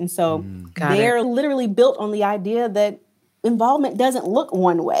children, right? And so they're literally built on the idea that involvement doesn't look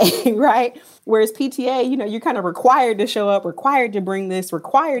one way, right? Whereas PTA, you're kind of required to show up, required to bring this,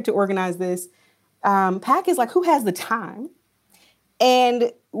 required to organize this. PAC is like, who has the time?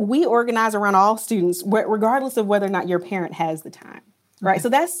 And we organize around all students, regardless of whether or not your parent has the time, right? Okay.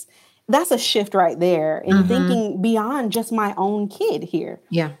 So that's a shift right there in thinking beyond just my own kid here.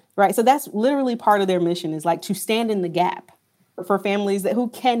 Yeah. Right. So that's literally part of their mission, is like to stand in the gap for families who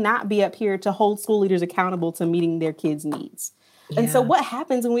cannot be up here to hold school leaders accountable to meeting their kids' needs. Yeah. And so what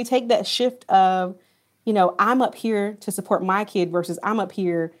happens when we take that shift of, I'm up here to support my kid versus I'm up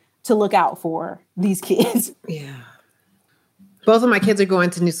here to look out for these kids? Yeah. Both of my kids are going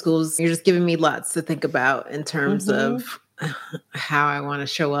to new schools. You're just giving me lots to think about in terms of how I want to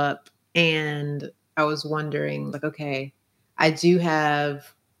show up. And I was wondering, like, okay, I do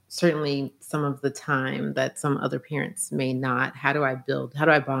have certainly some of the time that some other parents may not. How do I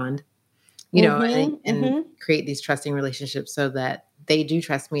bond, and create these trusting relationships so that they do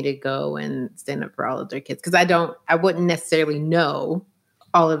trust me to go and stand up for all of their kids? Because I wouldn't necessarily know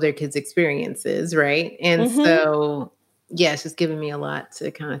all of their kids' experiences, right? And so, yeah, it's just giving me a lot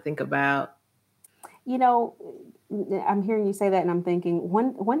to kind of think about. I'm hearing you say that, and I'm thinking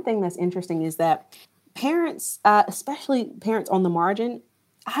one thing that's interesting is that parents, especially parents on the margin,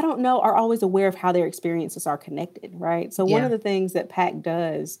 I don't know, are always aware of how their experiences are connected, right? So one of the things that PAC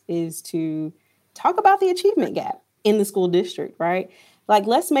does is to talk about the achievement gap in the school district, right? Like,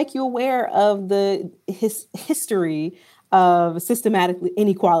 let's make you aware of the history of systematic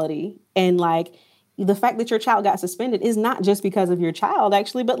inequality, and like the fact that your child got suspended is not just because of your child,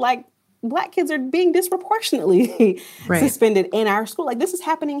 actually, but like Black kids are being disproportionately suspended in our school. Like, this is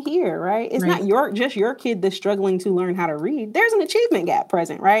happening here, right? It's not just your kid that's struggling to learn how to read. There's an achievement gap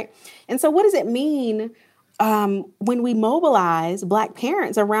present, right? And so what does it mean when we mobilize Black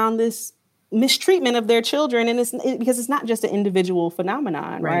parents around this mistreatment of their children? And because it's not just an individual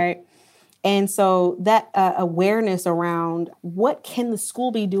phenomenon, right? And so that awareness around what can the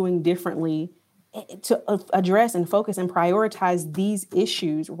school be doing differently to address and focus and prioritize these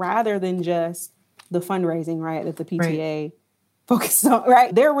issues rather than just the fundraising, right, that the PTA focuses on,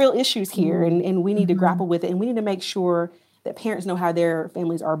 right? There are real issues here, and we need to grapple with it, and we need to make sure that parents know how their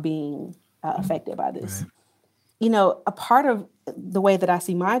families are being affected by this. Right. A part of the way that I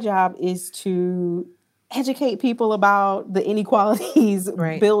see my job is to educate people about the inequalities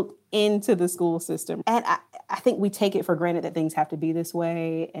built into the school system. And I think we take it for granted that things have to be this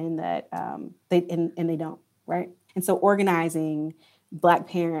way, and that they don't, right? And so organizing Black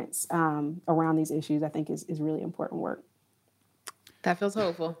parents around these issues, I think, is really important work. That feels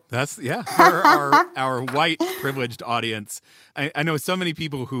hopeful. That's, for our white privileged audience. I know so many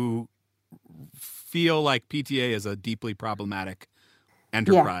people who feel like PTA is a deeply problematic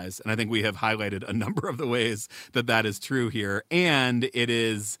enterprise. And I think we have highlighted a number of the ways that is true here. And it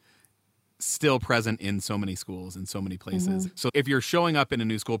is still present in so many schools in so many places. So if you're showing up in a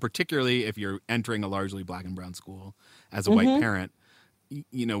new school, particularly if you're entering a largely Black and brown school as a white parent,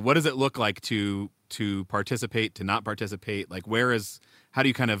 what does it look like to participate, to not participate? Like, how do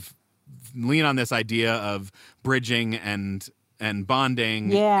you kind of lean on this idea of bridging and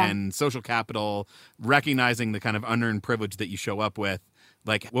bonding and social capital, recognizing the kind of unearned privilege that you show up with?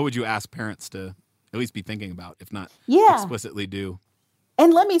 Like, what would you ask parents to at least be thinking about, if not explicitly do?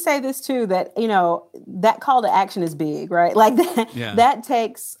 And let me say this too, that, that call to action is big, right? Like that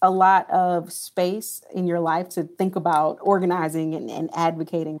takes a lot of space in your life to think about organizing and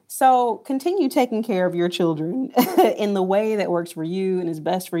advocating. So continue taking care of your children in the way that works for you and is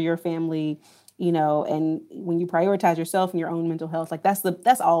best for your family, and when you prioritize yourself and your own mental health, like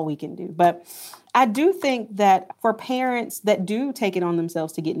that's all we can do. But I do think that for parents that do take it on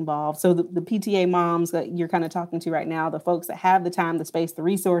themselves to get involved, so the PTA moms that you're kind of talking to right now, the folks that have the time, the space, the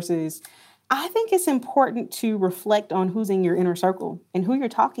resources, I think it's important to reflect on who's in your inner circle and who you're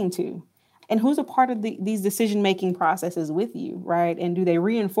talking to and who's a part of these decision-making processes with you, right? And do they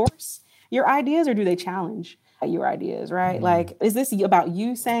reinforce your ideas or do they challenge your ideas, right? Like, is this about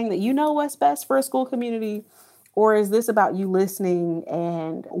you saying that you know what's best for a school community? Or is this about you listening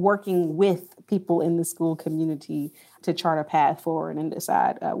and working with people in the school community to chart a path forward and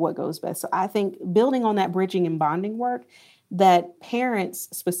decide what goes best? So I think building on that bridging and bonding work, that parents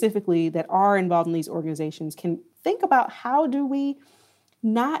specifically that are involved in these organizations can think about, how do we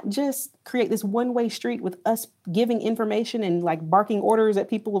not just create this one-way street with us giving information and like barking orders at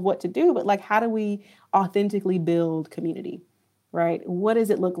people of what to do, but like, how do we authentically build community? Right? What does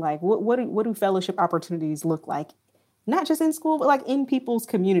it look like? What do fellowship opportunities look like? Not just in school, but like in people's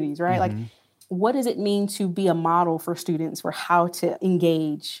communities, right? Like, what does it mean to be a model for students for how to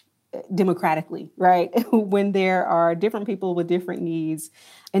engage democratically, right? When there are different people with different needs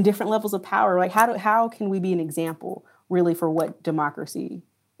and different levels of power, like how can we be an example really for what democracy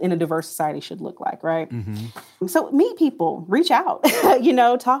in a diverse society should look like, right? So meet people, reach out,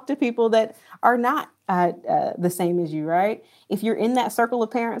 talk to people that are not the same as you, right? If you're in that circle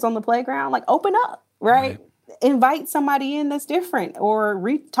of parents on the playground, like open up, right? Invite somebody in that's different, or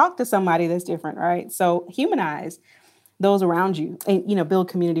talk to somebody that's different, right? So humanize those around you and, build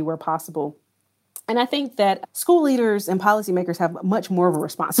community where possible. And I think that school leaders and policymakers have much more of a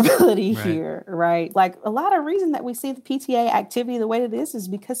responsibility here, right? Like a lot of reason that we see the PTA activity the way it is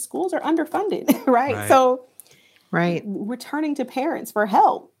because schools are underfunded, right? So we're turning to parents for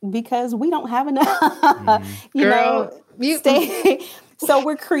help because we don't have enough, So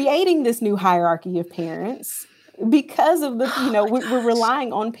we're creating this new hierarchy of parents because of we're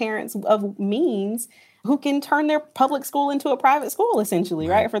relying on parents of means who can turn their public school into a private school, essentially,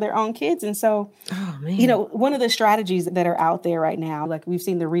 right, for their own kids. And so, one of the strategies that are out there right now, like we've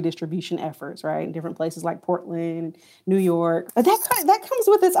seen the redistribution efforts, right, in different places like Portland, New York, but that comes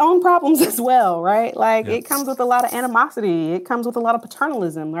with its own problems as well, right? Like it comes with a lot of animosity. It comes with a lot of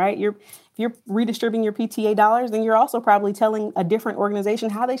paternalism, right? If you're redistributing your PTA dollars, then you're also probably telling a different organization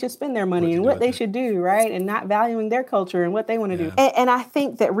how they should spend their money and what they should do, right? And not valuing their culture and what they want to do. And I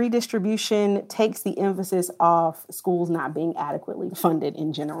think that redistribution takes the emphasis off schools not being adequately funded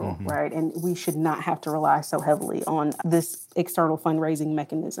in general, right? And we should not have to rely so heavily on this external fundraising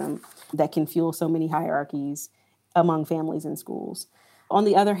mechanism that can fuel so many hierarchies among families and schools. On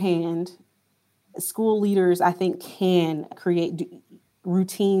the other hand, school leaders, I think, can create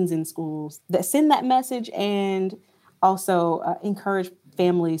routines in schools that send that message and also encourage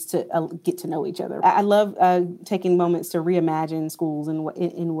families to get to know each other. I love taking moments to reimagine schools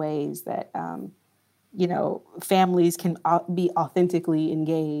in ways that, families can be authentically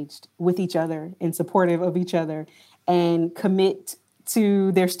engaged with each other and supportive of each other and commit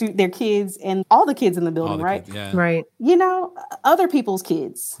to their kids and all the kids in the building, right? Kids, Right. Other people's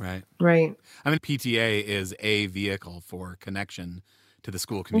kids. Right. I mean, PTA is a vehicle for connection to the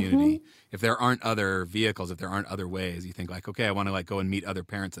school community. If there aren't other vehicles, if there aren't other ways, you think like, okay, I want to go and meet other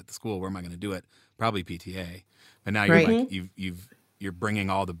parents at the school. Where am I going to do it? Probably PTA. But now you're you're bringing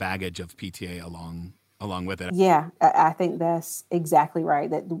all the baggage of PTA along with it. Yeah, I think that's exactly right.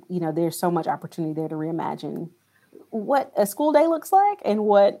 That there's so much opportunity there to reimagine what a school day looks like and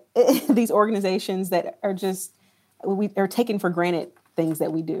what these organizations that are just are taken for granted things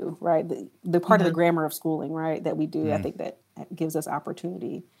that we do, right? The part of the grammar of schooling, right, that we do. I think that gives us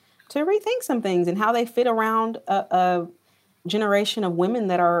opportunity to rethink some things and how they fit around a generation of women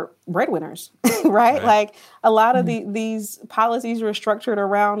that are breadwinners, right? Like a lot of these policies were structured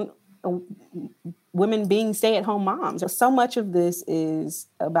around women being stay-at-home moms. So much of this is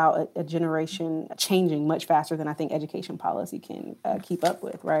about a generation changing much faster than I think education policy can keep up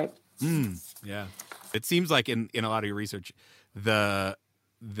with, right? Yeah. It seems like in a lot of your research, the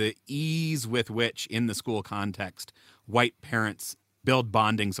ease with which in the school context white parents build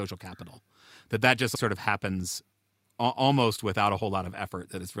bonding social capital, that just sort of happens almost without a whole lot of effort,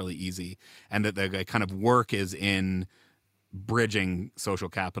 that it's really easy, and that the kind of work is in bridging social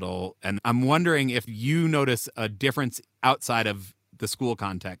capital. And I'm wondering if you notice a difference outside of the school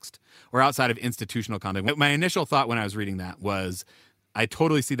context or outside of institutional context. My initial thought when I was reading that was, I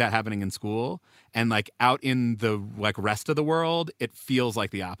totally see that happening in school, and out in the rest of the world, it feels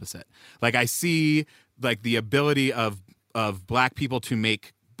like the opposite. I see the ability of Black people to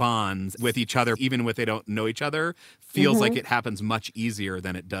make bonds with each other, even if they don't know each other, feels like it happens much easier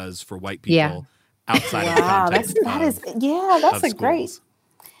than it does for white people outside of the context.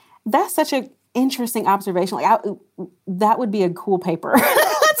 That's such an interesting observation. That would be a cool paper.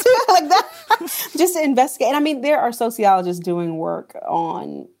 Just to investigate. And I mean, there are sociologists doing work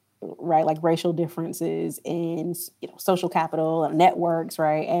on, right, racial differences in, social capital and networks,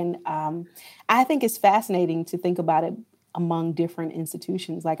 right? And I think it's fascinating to think about it among different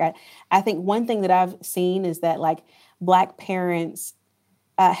institutions. I think one thing that I've seen is that Black parents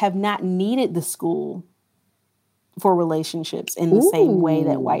have not needed the school for relationships in the same way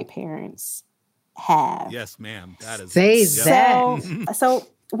that white parents have. Yes, ma'am. That is so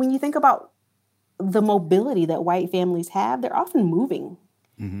when you think about the mobility that white families have, they're often moving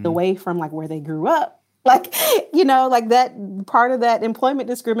away from where they grew up. That part of that employment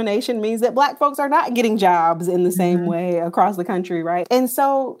discrimination means that Black folks are not getting jobs in the same way across the country, right? And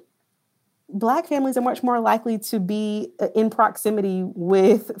so Black families are much more likely to be in proximity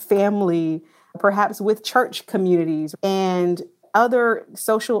with family, perhaps with church communities and other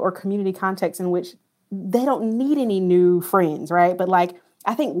social or community contexts in which they don't need any new friends, right? But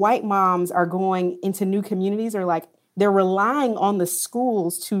I think white moms are going into new communities or they're relying on the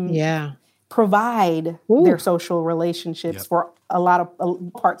schools to provide their social relationships for a lot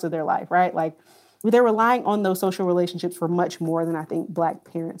of parts of their life, right? Like they're relying on those social relationships for much more than I think Black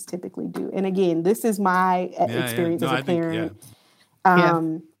parents typically do. And again, this is my experience as a parent.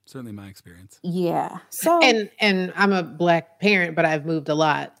 Certainly my experience. Yeah. So and I'm a Black parent, but I've moved a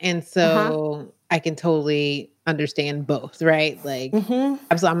lot. And so I can totally understand both, right? Like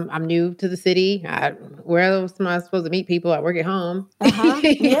I'm new to the city. Where else am I supposed to meet people? I work at home.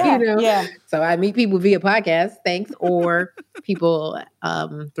 So I meet people via podcast, thanks, or people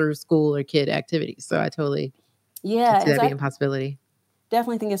through school or kid activities. So I totally see that being a possibility.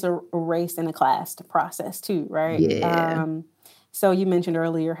 Definitely think it's a race and a class process too, right? Yeah. So you mentioned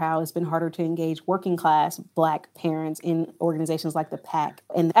earlier how it's been harder to engage working class Black parents in organizations like the PAC.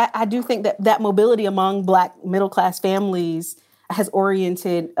 And I do think that mobility among Black middle class families has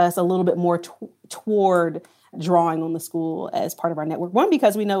oriented us a little bit more toward drawing on the school as part of our network. One,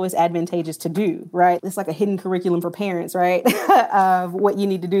 because we know it's advantageous to do, right? It's like a hidden curriculum for parents, right? Of what you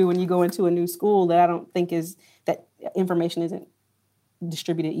need to do when you go into a new school that I don't think that information isn't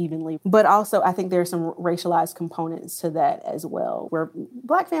distributed evenly. But also, I think there's some racialized components to that as well, where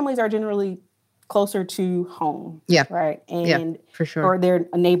Black families are generally closer to home. Yeah. Right. And for sure. Or their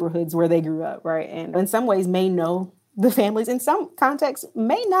neighborhoods where they grew up. Right. And in some ways may know the families, in some contexts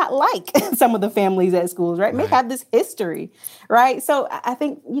may not like some of the families at schools, right? May have this history. Right. So I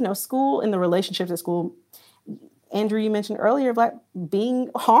think, school and the relationships at school, Andrew, you mentioned earlier, Black being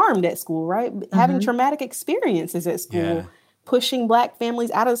harmed at school, right? Having traumatic experiences at school. Pushing Black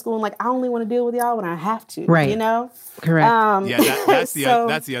families out of school and like, I only want to deal with y'all when I have to, right? Correct. That's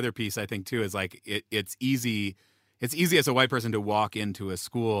the other piece I think too, is like it's easy as a white person to walk into a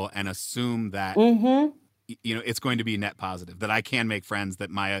school and assume that it's going to be net positive, that I can make friends, that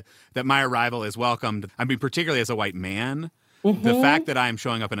my arrival is welcomed. I mean, particularly as a white man, the fact that I'm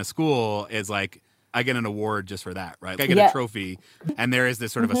showing up in a school is like, I get an award just for that, right? I get a trophy, and there is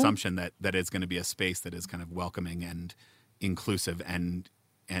this sort of assumption that it's going to be a space that is kind of welcoming and inclusive and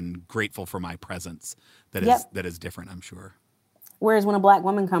grateful for my presence that is different, I'm sure. Whereas when a Black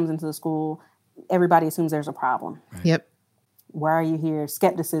woman comes into the school, everybody assumes there's a problem. Right. Yep. Why are you here?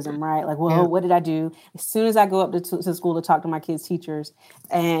 Skepticism, right? Like, well, what did I do? As soon as I go up to school to talk to my kids' teachers,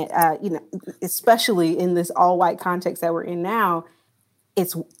 and especially in this all-white context that we're in now,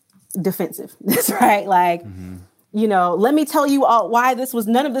 it's defensive. That's right. Like, let me tell you all why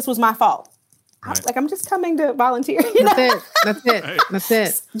none of this was my fault. Right. I'm just coming to volunteer. That's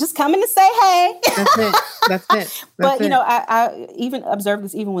it. Just coming to say hey. That's it. But, I even observed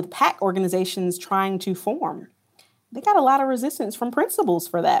this even with PAC organizations trying to form. They got a lot of resistance from principals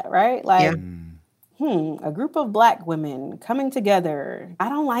for that, right? Like, a group of Black women coming together. I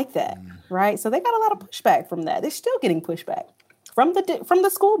don't like that, right? So they got a lot of pushback from that. They're still getting pushback from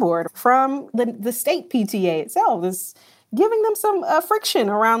the school board, from the state PTA itself. This giving them some friction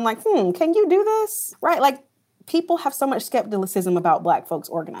around like, can you do this? Right? Like people have so much skepticism about Black folks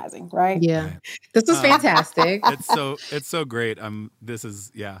organizing, right? Yeah. This was fantastic. It's so great. I'm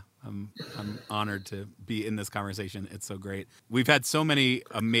honored to be in this conversation. It's so great. We've had so many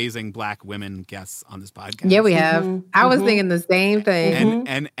amazing Black women guests on this podcast. Yeah, we have. I was thinking the same thing.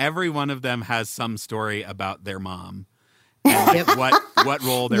 And every one of them has some story about their mom and what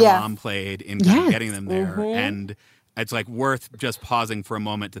role their mom played in kind of getting them there. And it's like worth just pausing for a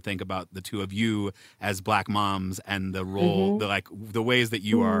moment to think about the two of you as Black moms and the role, the ways that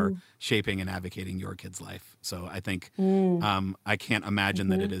you are shaping and advocating your kid's life. So I think I can't imagine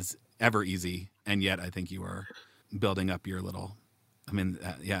that it is ever easy, and yet I think you are building up your little. I mean,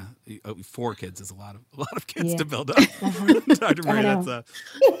 4 kids is a lot of kids to build up. Dr. Murray, that's a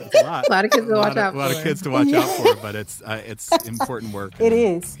lot. A lot of kids to watch out for. A lot of kids to watch out for, but it's important work. It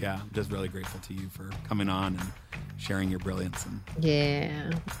is. Yeah, I'm just really grateful to you for coming on and sharing your brilliance.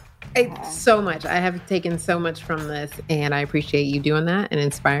 So much. I have taken so much from this, and I appreciate you doing that and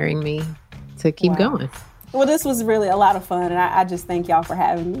inspiring me to keep going. Well, this was really a lot of fun, and I just thank y'all for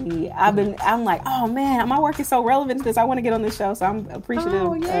having me. I'm like, oh man, my work is so relevant to this. I want to get on this show, so I'm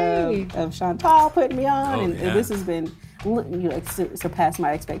appreciative of Chantal putting me on, and this has been surpassed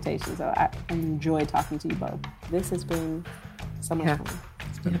my expectations. So I enjoy talking to you both. This has been so much fun.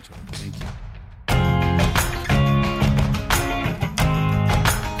 It's been a joy. Thank you.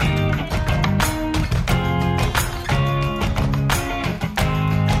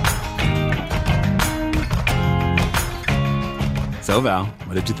 So Val,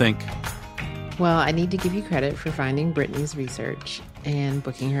 what did you think? Well, I need to give you credit for finding Brittany's research and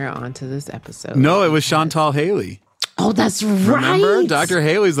booking her onto this episode. No, it was Chantal Haley. Oh, that's right. Remember? Dr.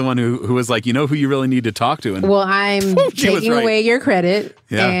 Haley's the one who was like, you know who you really need to talk to. And well, I'm taking right. away your credit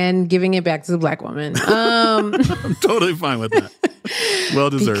and giving it back to the Black woman. I'm totally fine with that. Well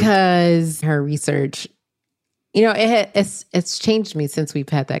deserved. Because her research, it's changed me since we've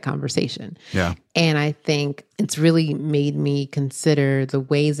had that conversation. Yeah. And I think it's really made me consider the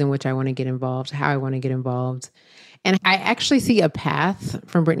ways in which I want to get involved, how I want to get involved. And I actually see a path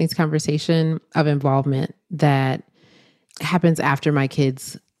from Brittany's conversation of involvement that happens after my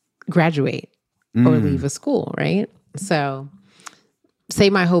kids graduate or leave a school, right? So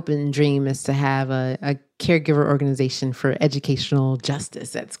say my hope and dream is to have a caregiver organization for educational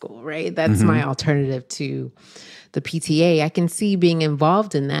justice at school, right? That's my alternative to the PTA. I can see being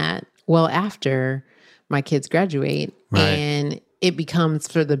involved in that well after my kids graduate. Right. And it becomes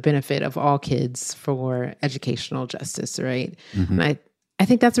for the benefit of all kids for educational justice, right? And I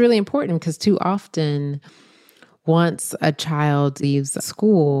think that's really important because too often once a child leaves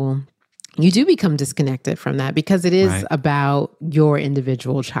school, you do become disconnected from that because it is about your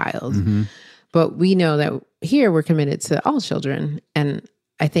individual child. But we know that here we're committed to all children. And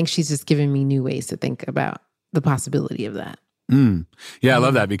I think she's just giving me new ways to think about the possibility of that. Yeah, I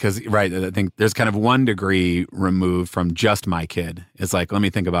love that because, right, I think there's kind of 1 degree removed from just my kid. It's like, let me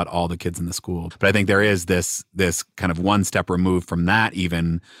think about all the kids in the school. But I think there is this kind of 1 step removed from that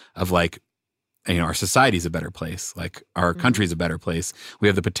even of like, our society's a better place. Like our country's a better place. We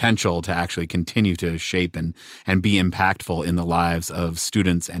have the potential to actually continue to shape and be impactful in the lives of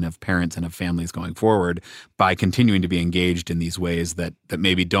students and of parents and of families going forward by continuing to be engaged in these ways that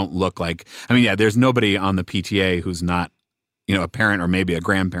maybe don't look like, there's nobody on the PTA who's not, a parent or maybe a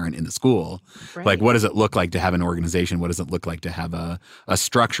grandparent in the school. Right. Like, what does it look like to have an organization? What does it look like to have a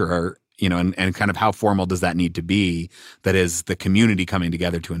structure, and kind of how formal does that need to be that is the community coming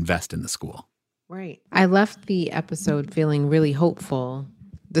together to invest in the school? Right. I left the episode feeling really hopeful,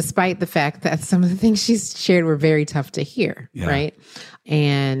 despite the fact that some of the things she's shared were very tough to hear, right?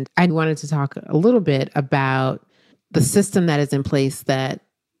 And I wanted to talk a little bit about the system that is in place that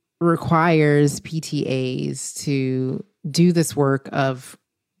requires PTAs to do this work of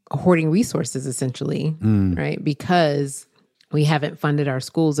hoarding resources, essentially, right? Because we haven't funded our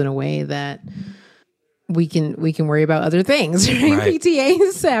schools in a way that we can worry about other things, right?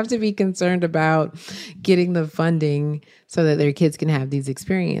 PTAs have to be concerned about getting the funding so that their kids can have these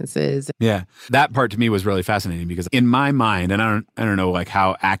experiences. Yeah. That part to me was really fascinating because in my mind, and I don't know like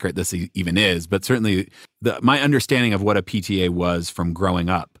how accurate this even is, but certainly my understanding of what a PTA was from growing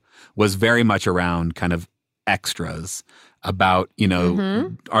up was very much around kind of extras about,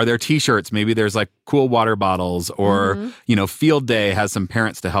 are there t-shirts? Maybe there's like cool water bottles or, field day has some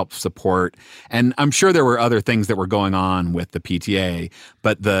parents to help support. And I'm sure there were other things that were going on with the PTA,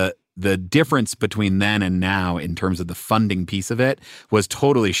 but the difference between then and now in terms of the funding piece of it was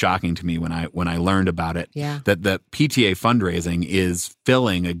totally shocking to me when I learned about it. Yeah. That the PTA fundraising is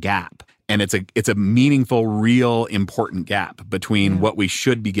filling a gap. And it's a meaningful, real, important gap between what we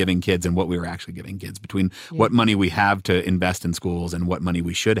should be giving kids and what we were actually giving kids, between what money we have to invest in schools and what money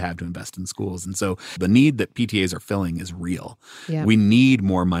we should have to invest in schools. And so the need that PTAs are filling is real. Yeah. We need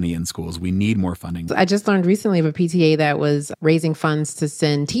more money in schools. We need more funding. I just learned recently of a PTA that was raising funds to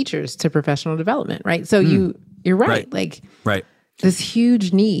send teachers to professional development, right? So you're right. Right. This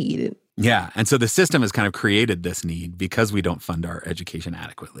huge need. Yeah. And so the system has kind of created this need because we don't fund our education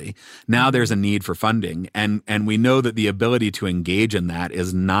adequately. Now there's a need for funding. And we know that the ability to engage in that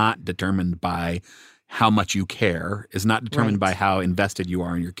is not determined by how much you care, is not determined by how invested you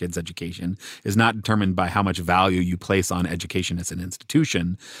are in your kid's education, is not determined by how much value you place on education as an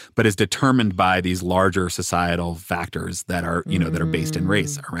institution, but is determined by these larger societal factors that are, that are based in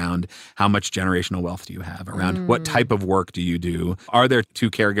race, around how much generational wealth do you have, around what type of work do you do? Are there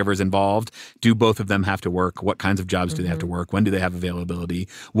 2 caregivers involved? Do both of them have to work? What kinds of jobs do they have to work? When do they have availability?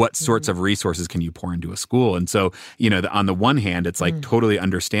 What sorts of resources can you pour into a school? And so, on the one hand, it's like totally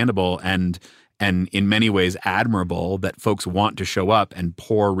understandable and in many ways admirable that folks want to show up and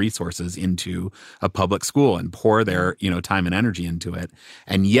pour resources into a public school and pour their, time and energy into it.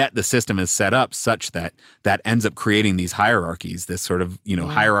 And yet the system is set up such that ends up creating these hierarchies, this sort of,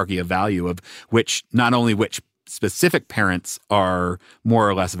 hierarchy of value of which specific parents are more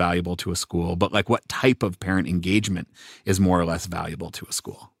or less valuable to a school, but like what type of parent engagement is more or less valuable to a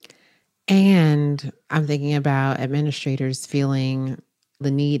school. And I'm thinking about administrators feeling the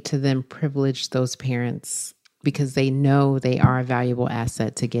need to then privilege those parents because they know they are a valuable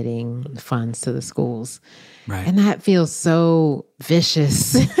asset to getting funds to the schools. Right. And that feels so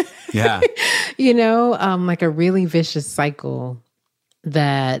vicious. Yeah. Like a really vicious cycle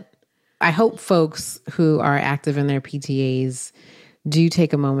that I hope folks who are active in their PTAs do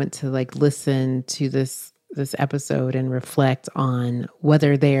take a moment to like listen to this episode and reflect on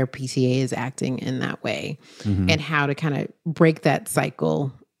whether their PTA is acting in that way and how to kind of break that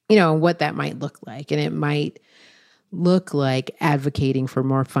cycle, what that might look like. And it might look like advocating for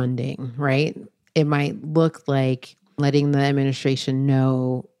more funding, right? It might look like letting the administration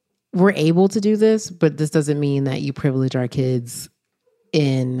know we're able to do this, but this doesn't mean that you privilege our kids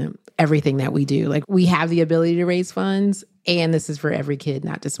in everything that we do. Like, we have the ability to raise funds, and this is for every kid,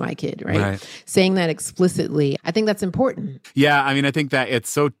 not just my kid, right? Saying that explicitly, I think that's important. Yeah, I mean, I think that it's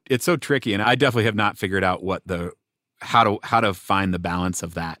so tricky, and I definitely have not figured out how to find the balance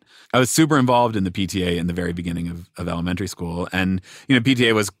of that. I was super involved in the PTA in the very beginning of elementary school, and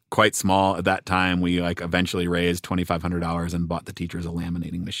PTA was quite small at that time. We eventually raised $2,500 and bought the teachers a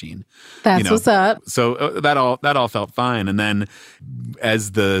laminating machine. That's what's up. So that all felt fine. And then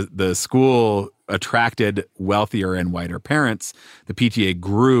as the school attracted wealthier and whiter parents, the PTA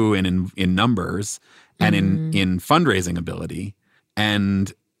grew in numbers and in fundraising ability.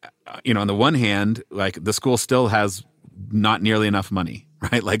 And on the one hand, the school still has not nearly enough money,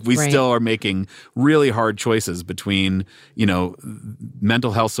 right? We still are making really hard choices between,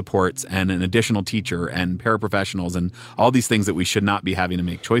 mental health supports and an additional teacher and paraprofessionals and all these things that we should not be having to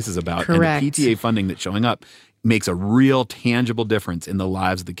make choices about. Correct. And the PTA funding that's showing up makes a real tangible difference in the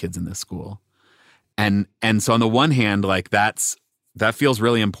lives of the kids in this school. And so on the one hand, that feels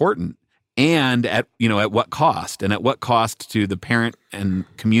really important. And at what cost? And at what cost to the parent and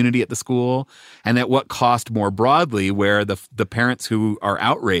community at the school? And at what cost more broadly, where the parents who are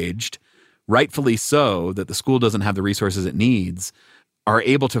outraged, rightfully so, that the school doesn't have the resources it needs, are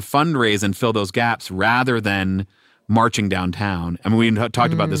able to fundraise and fill those gaps rather than marching downtown. I mean, we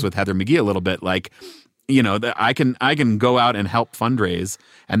talked about this with Heather McGee a little bit. I can go out and help fundraise,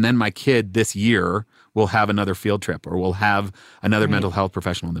 and then my kid this year will have another field trip or will have another mental health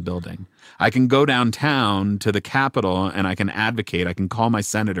professional in the building. I can go downtown to the Capitol and I can advocate. I can call my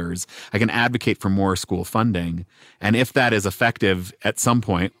senators. I can advocate for more school funding. And if that is effective at some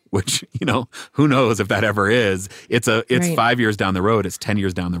point, which, who knows if that ever is, it's 5 years down the road. It's 10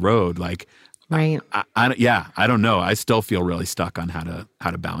 years down the road. I don't know. I still feel really stuck on how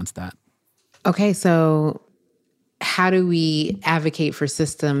to balance that. Okay, so how do we advocate for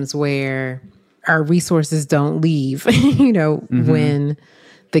systems where our resources don't leave, when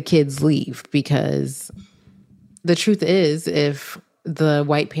the kids leave? Because the truth is, if the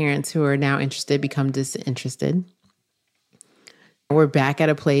white parents who are now interested become disinterested, we're back at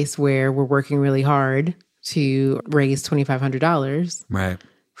a place where we're working really hard to raise $2,500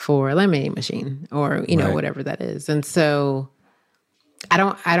 for a laminating machine or, whatever that is. And so I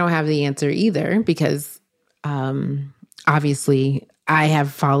don't have the answer either, because obviously I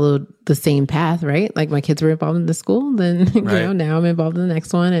have followed the same path, right? Like, my kids were involved in the school, then now I'm involved in the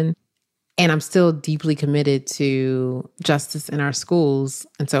next one, and I'm still deeply committed to justice in our schools.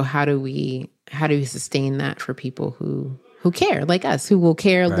 And so how do we sustain that for people who care, like us, who will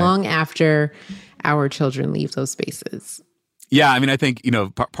care long after our children leave those spaces? Yeah, I mean, I think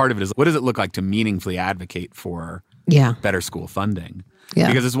part of it is, what does it look like to meaningfully advocate for better school funding? Yeah.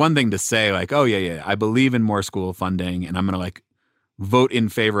 Because it's one thing to say I believe in more school funding, and I'm going to vote in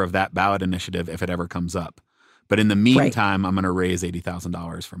favor of that ballot initiative if it ever comes up. But in the meantime, I'm going to raise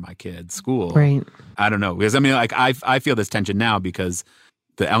 $80,000 for my kid's school. Right. I don't know. Because I feel this tension now, because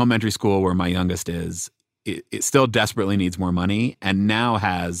the elementary school where my youngest is, it still desperately needs more money, and now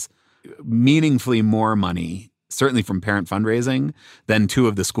has meaningfully more money, certainly from parent fundraising, than two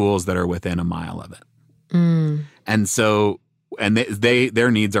of the schools that are within a mile of it. And so, and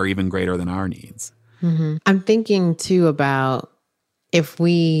their needs are even greater than our needs. Mm-hmm. I'm thinking too about, if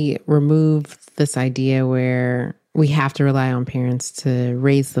we remove this idea where we have to rely on parents to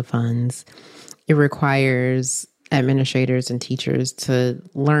raise the funds, it requires administrators and teachers to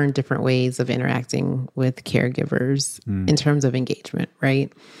learn different ways of interacting with caregivers in terms of engagement,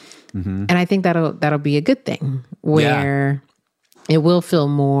 right? Mm-hmm. And I think that'll be a good thing, where it will feel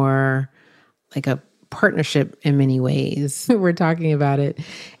more like a partnership in many ways. We're talking about it,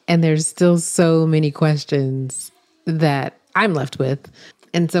 and there's still so many questions that I'm left with,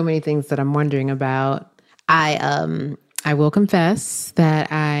 and so many things that I'm wondering about. I will confess that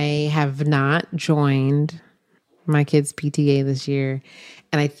I have not joined my kids' PTA this year,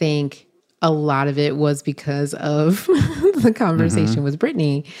 and I think a lot of it was because of the conversation with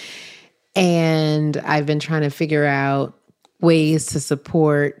Brittany. And I've been trying to figure out ways to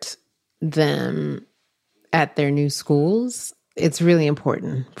support them at their new schools. It's really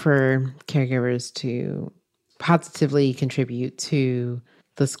important for caregivers to positively contribute to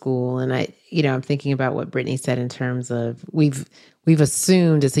the school. And I'm thinking about what Brittany said in terms of we've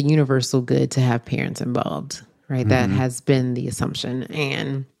assumed it's a universal good to have parents involved, right? That has been the assumption.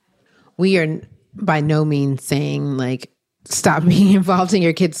 And we are by no means saying like, stop being involved in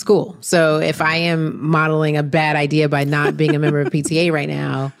your kid's school. So if I am modeling a bad idea by not being a member of PTA right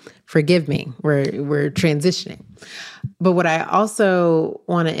now, forgive me. We're transitioning. But what I also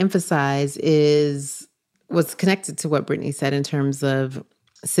want to emphasize is what's connected to what Brittany said in terms of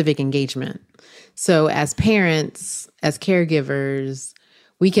civic engagement. So as parents, as caregivers,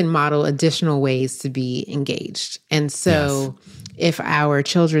 we can model additional ways to be engaged. And so if our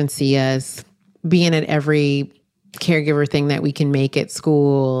children see us being at every caregiver thing that we can make at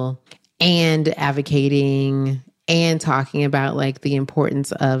school and advocating and talking about like the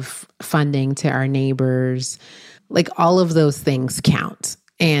importance of funding to our neighbors, like all of those things count.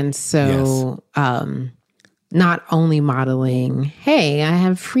 And so, not only modeling, hey, I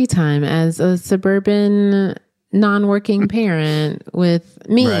have free time as a suburban non-working parent with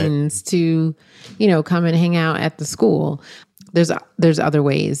means to, come and hang out at the school. There's other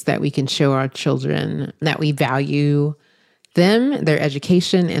ways that we can show our children that we value them, their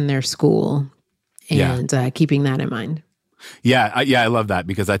education, and their school, and keeping that in mind. I love that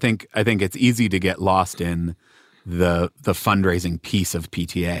because I think it's easy to get lost in the fundraising piece of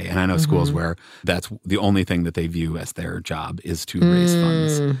PTA, and I know schools where that's the only thing that they view as their job is to raise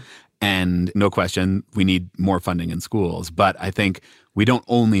funds. And no question, we need more funding in schools. But I think we don't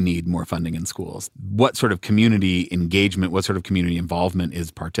only need more funding in schools. What sort of community engagement, what sort of community involvement is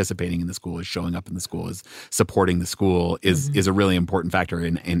participating in the school, is showing up in the school, is supporting the school is a really important factor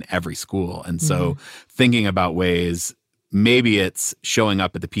in every school. And so thinking about ways, maybe it's showing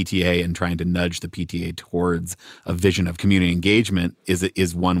up at the PTA and trying to nudge the PTA towards a vision of community engagement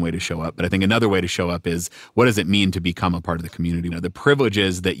is one way to show up. But I think another way to show up is, what does it mean to become a part of the community? The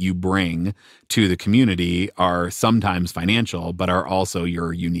privileges that you bring to the community are sometimes financial, but are also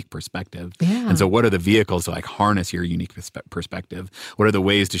your unique perspective. Yeah. And so what are the vehicles to like harness your unique perspective? What are the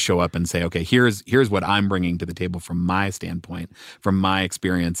ways to show up and say, okay, here's what I'm bringing to the table from my standpoint, from my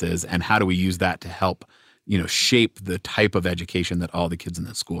experiences, and how do we use that to help shape the type of education that all the kids in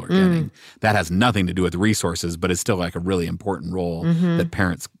the school are getting. That has nothing to do with resources, but it's still like a really important role that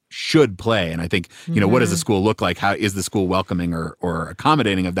parents should play. And I think, what does the school look like? How is the school welcoming or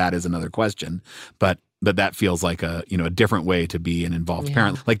accommodating of that is another question. But that feels like a different way to be an involved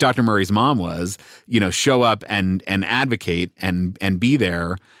parent. Like Dr. Murray's mom was, show up and advocate and be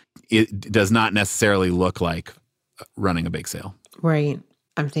there. It does not necessarily look like running a bake sale. Right.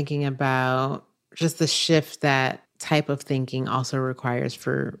 I'm thinking about just the shift that type of thinking also requires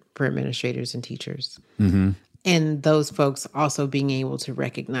for administrators and teachers. And those folks also being able to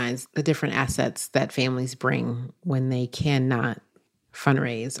recognize the different assets that families bring when they cannot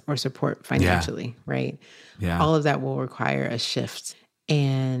fundraise or support financially, right? Yeah. All of that will require a shift.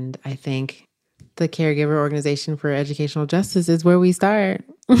 And I think the Caregiver Organization for Educational Justice is where we start.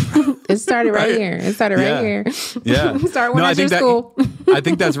 It started right here. It started right here. Yeah. Start when at your school. I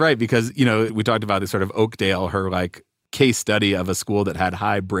think that's right because, we talked about this sort of Oakdale, her like case study of a school that had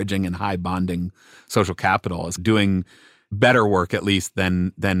high bridging and high bonding social capital is doing better work at least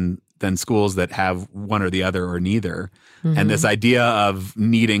than schools that have one or the other or neither. And this idea of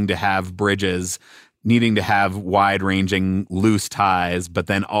needing to have bridges, needing to have wide-ranging loose ties, but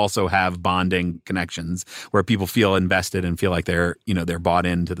then also have bonding connections where people feel invested and feel like they're bought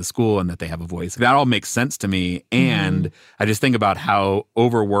into the school and that they have a voice. That all makes sense to me. And I just think about how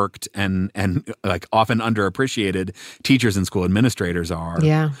overworked and like often underappreciated teachers and school administrators are.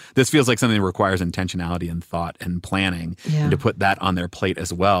 Yeah. This feels like something that requires intentionality and thought and planning. Yeah. And to put that on their plate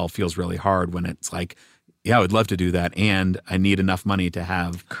as well feels really hard when it's like, yeah, I would love to do that. And I need enough money to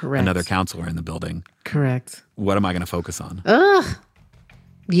have another counselor in the building. Correct. What am I going to focus on?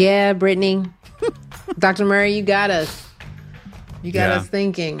 Yeah, Brittany. Dr. Murray, you got us. You got us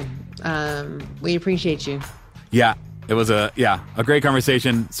thinking. We appreciate you. Yeah, it was a great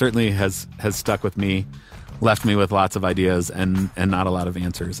conversation. Certainly has stuck with me. Left me with lots of ideas and not a lot of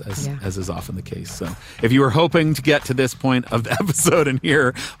answers, as is often the case. So if you were hoping to get to this point of the episode and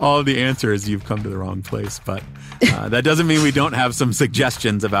hear all of the answers, you've come to the wrong place. But that doesn't mean we don't have some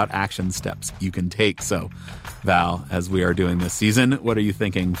suggestions about action steps you can take. So Val, as we are doing this season, what are you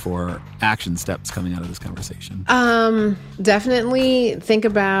thinking for action steps coming out of this conversation? Definitely think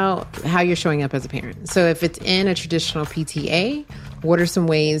about how you're showing up as a parent. So if it's in a traditional PTA, what are some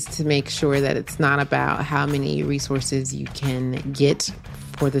ways to make sure that it's not about how many resources you can get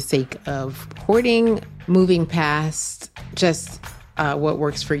for the sake of hoarding, moving past just what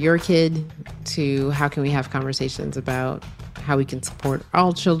works for your kid to how can we have conversations about how we can support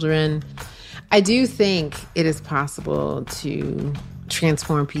all children. I do think it is possible to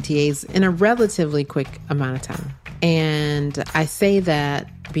transform PTAs in a relatively quick amount of time. And I say that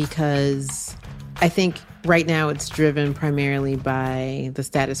because I think right now it's driven primarily by the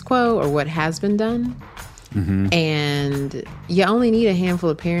status quo or what has been done. Mm-hmm. And you only need a handful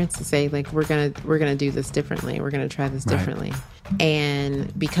of parents to say, like, we're gonna do this differently. We're gonna try this differently.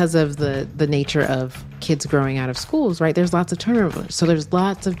 And because of the nature of kids growing out of schools, right, there's lots of turnover. So there's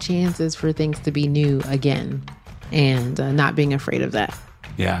lots of chances for things to be new again, and not being afraid of that.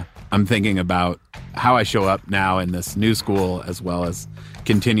 Yeah. I'm thinking about how I show up now in this new school as well as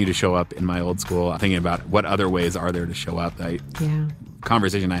continue to show up in my old school. I'm thinking about what other ways are there to show up.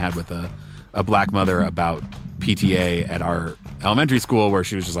 Conversation I had with a black mother about PTA at our elementary school, where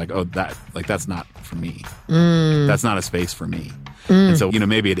she was just like, oh, that's not for me. That's not a space for me. And so,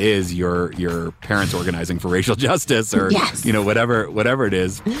 maybe it is your parents organizing for racial justice, or whatever it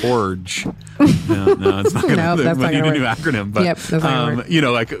is. Forge. No, it's not going to. We need a new acronym. But that's not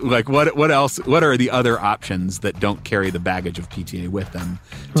like what else? What are the other options that don't carry the baggage of PTA with them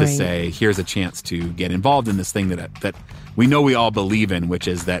to say, here's a chance to get involved in this thing that we know we all believe in, which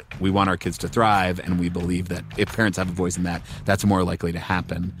is that we want our kids to thrive, and we believe that if parents have a voice in that, that's more likely to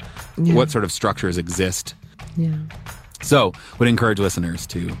happen. Yeah. What sort of structures exist? Yeah. So, would encourage listeners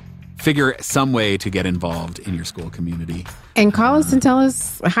to figure some way to get involved in your school community. And call us and tell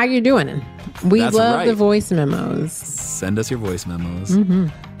us how you're doing it. We love the voice memos. Send us your voice memos. Mm-hmm.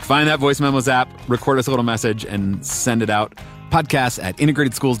 Find that voice memos app, record us a little message, and send it out.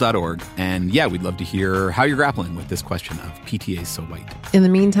 podcast@integratedschools.org. And we'd love to hear how you're grappling with this question of PTA So White. In the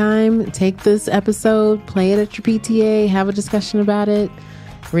meantime, take this episode, play it at your PTA, have a discussion about it,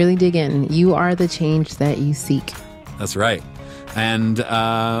 really dig in. You are the change that you seek. That's right. And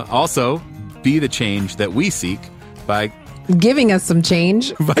also be the change that we seek by giving us some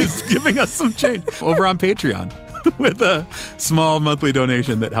change. Over on Patreon. With a small monthly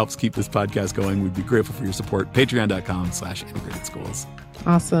donation that helps keep this podcast going. We'd be grateful for your support. Patreon.com/integratedschools.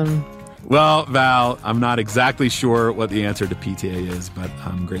 Awesome. Well, Val, I'm not exactly sure what the answer to PTA is, but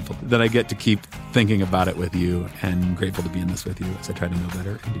I'm grateful that I get to keep thinking about it with you, and grateful to be in this with you as I try to know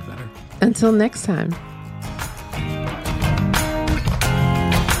better and do better. Until next time.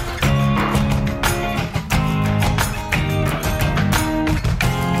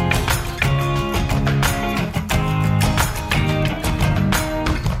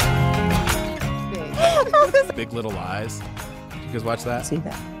 Big Little Lies. Did you guys watch that? See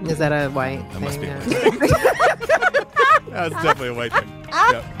that? Is that a white thing? Must be a white thing. That's definitely a white thing.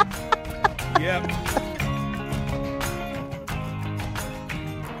 Yep.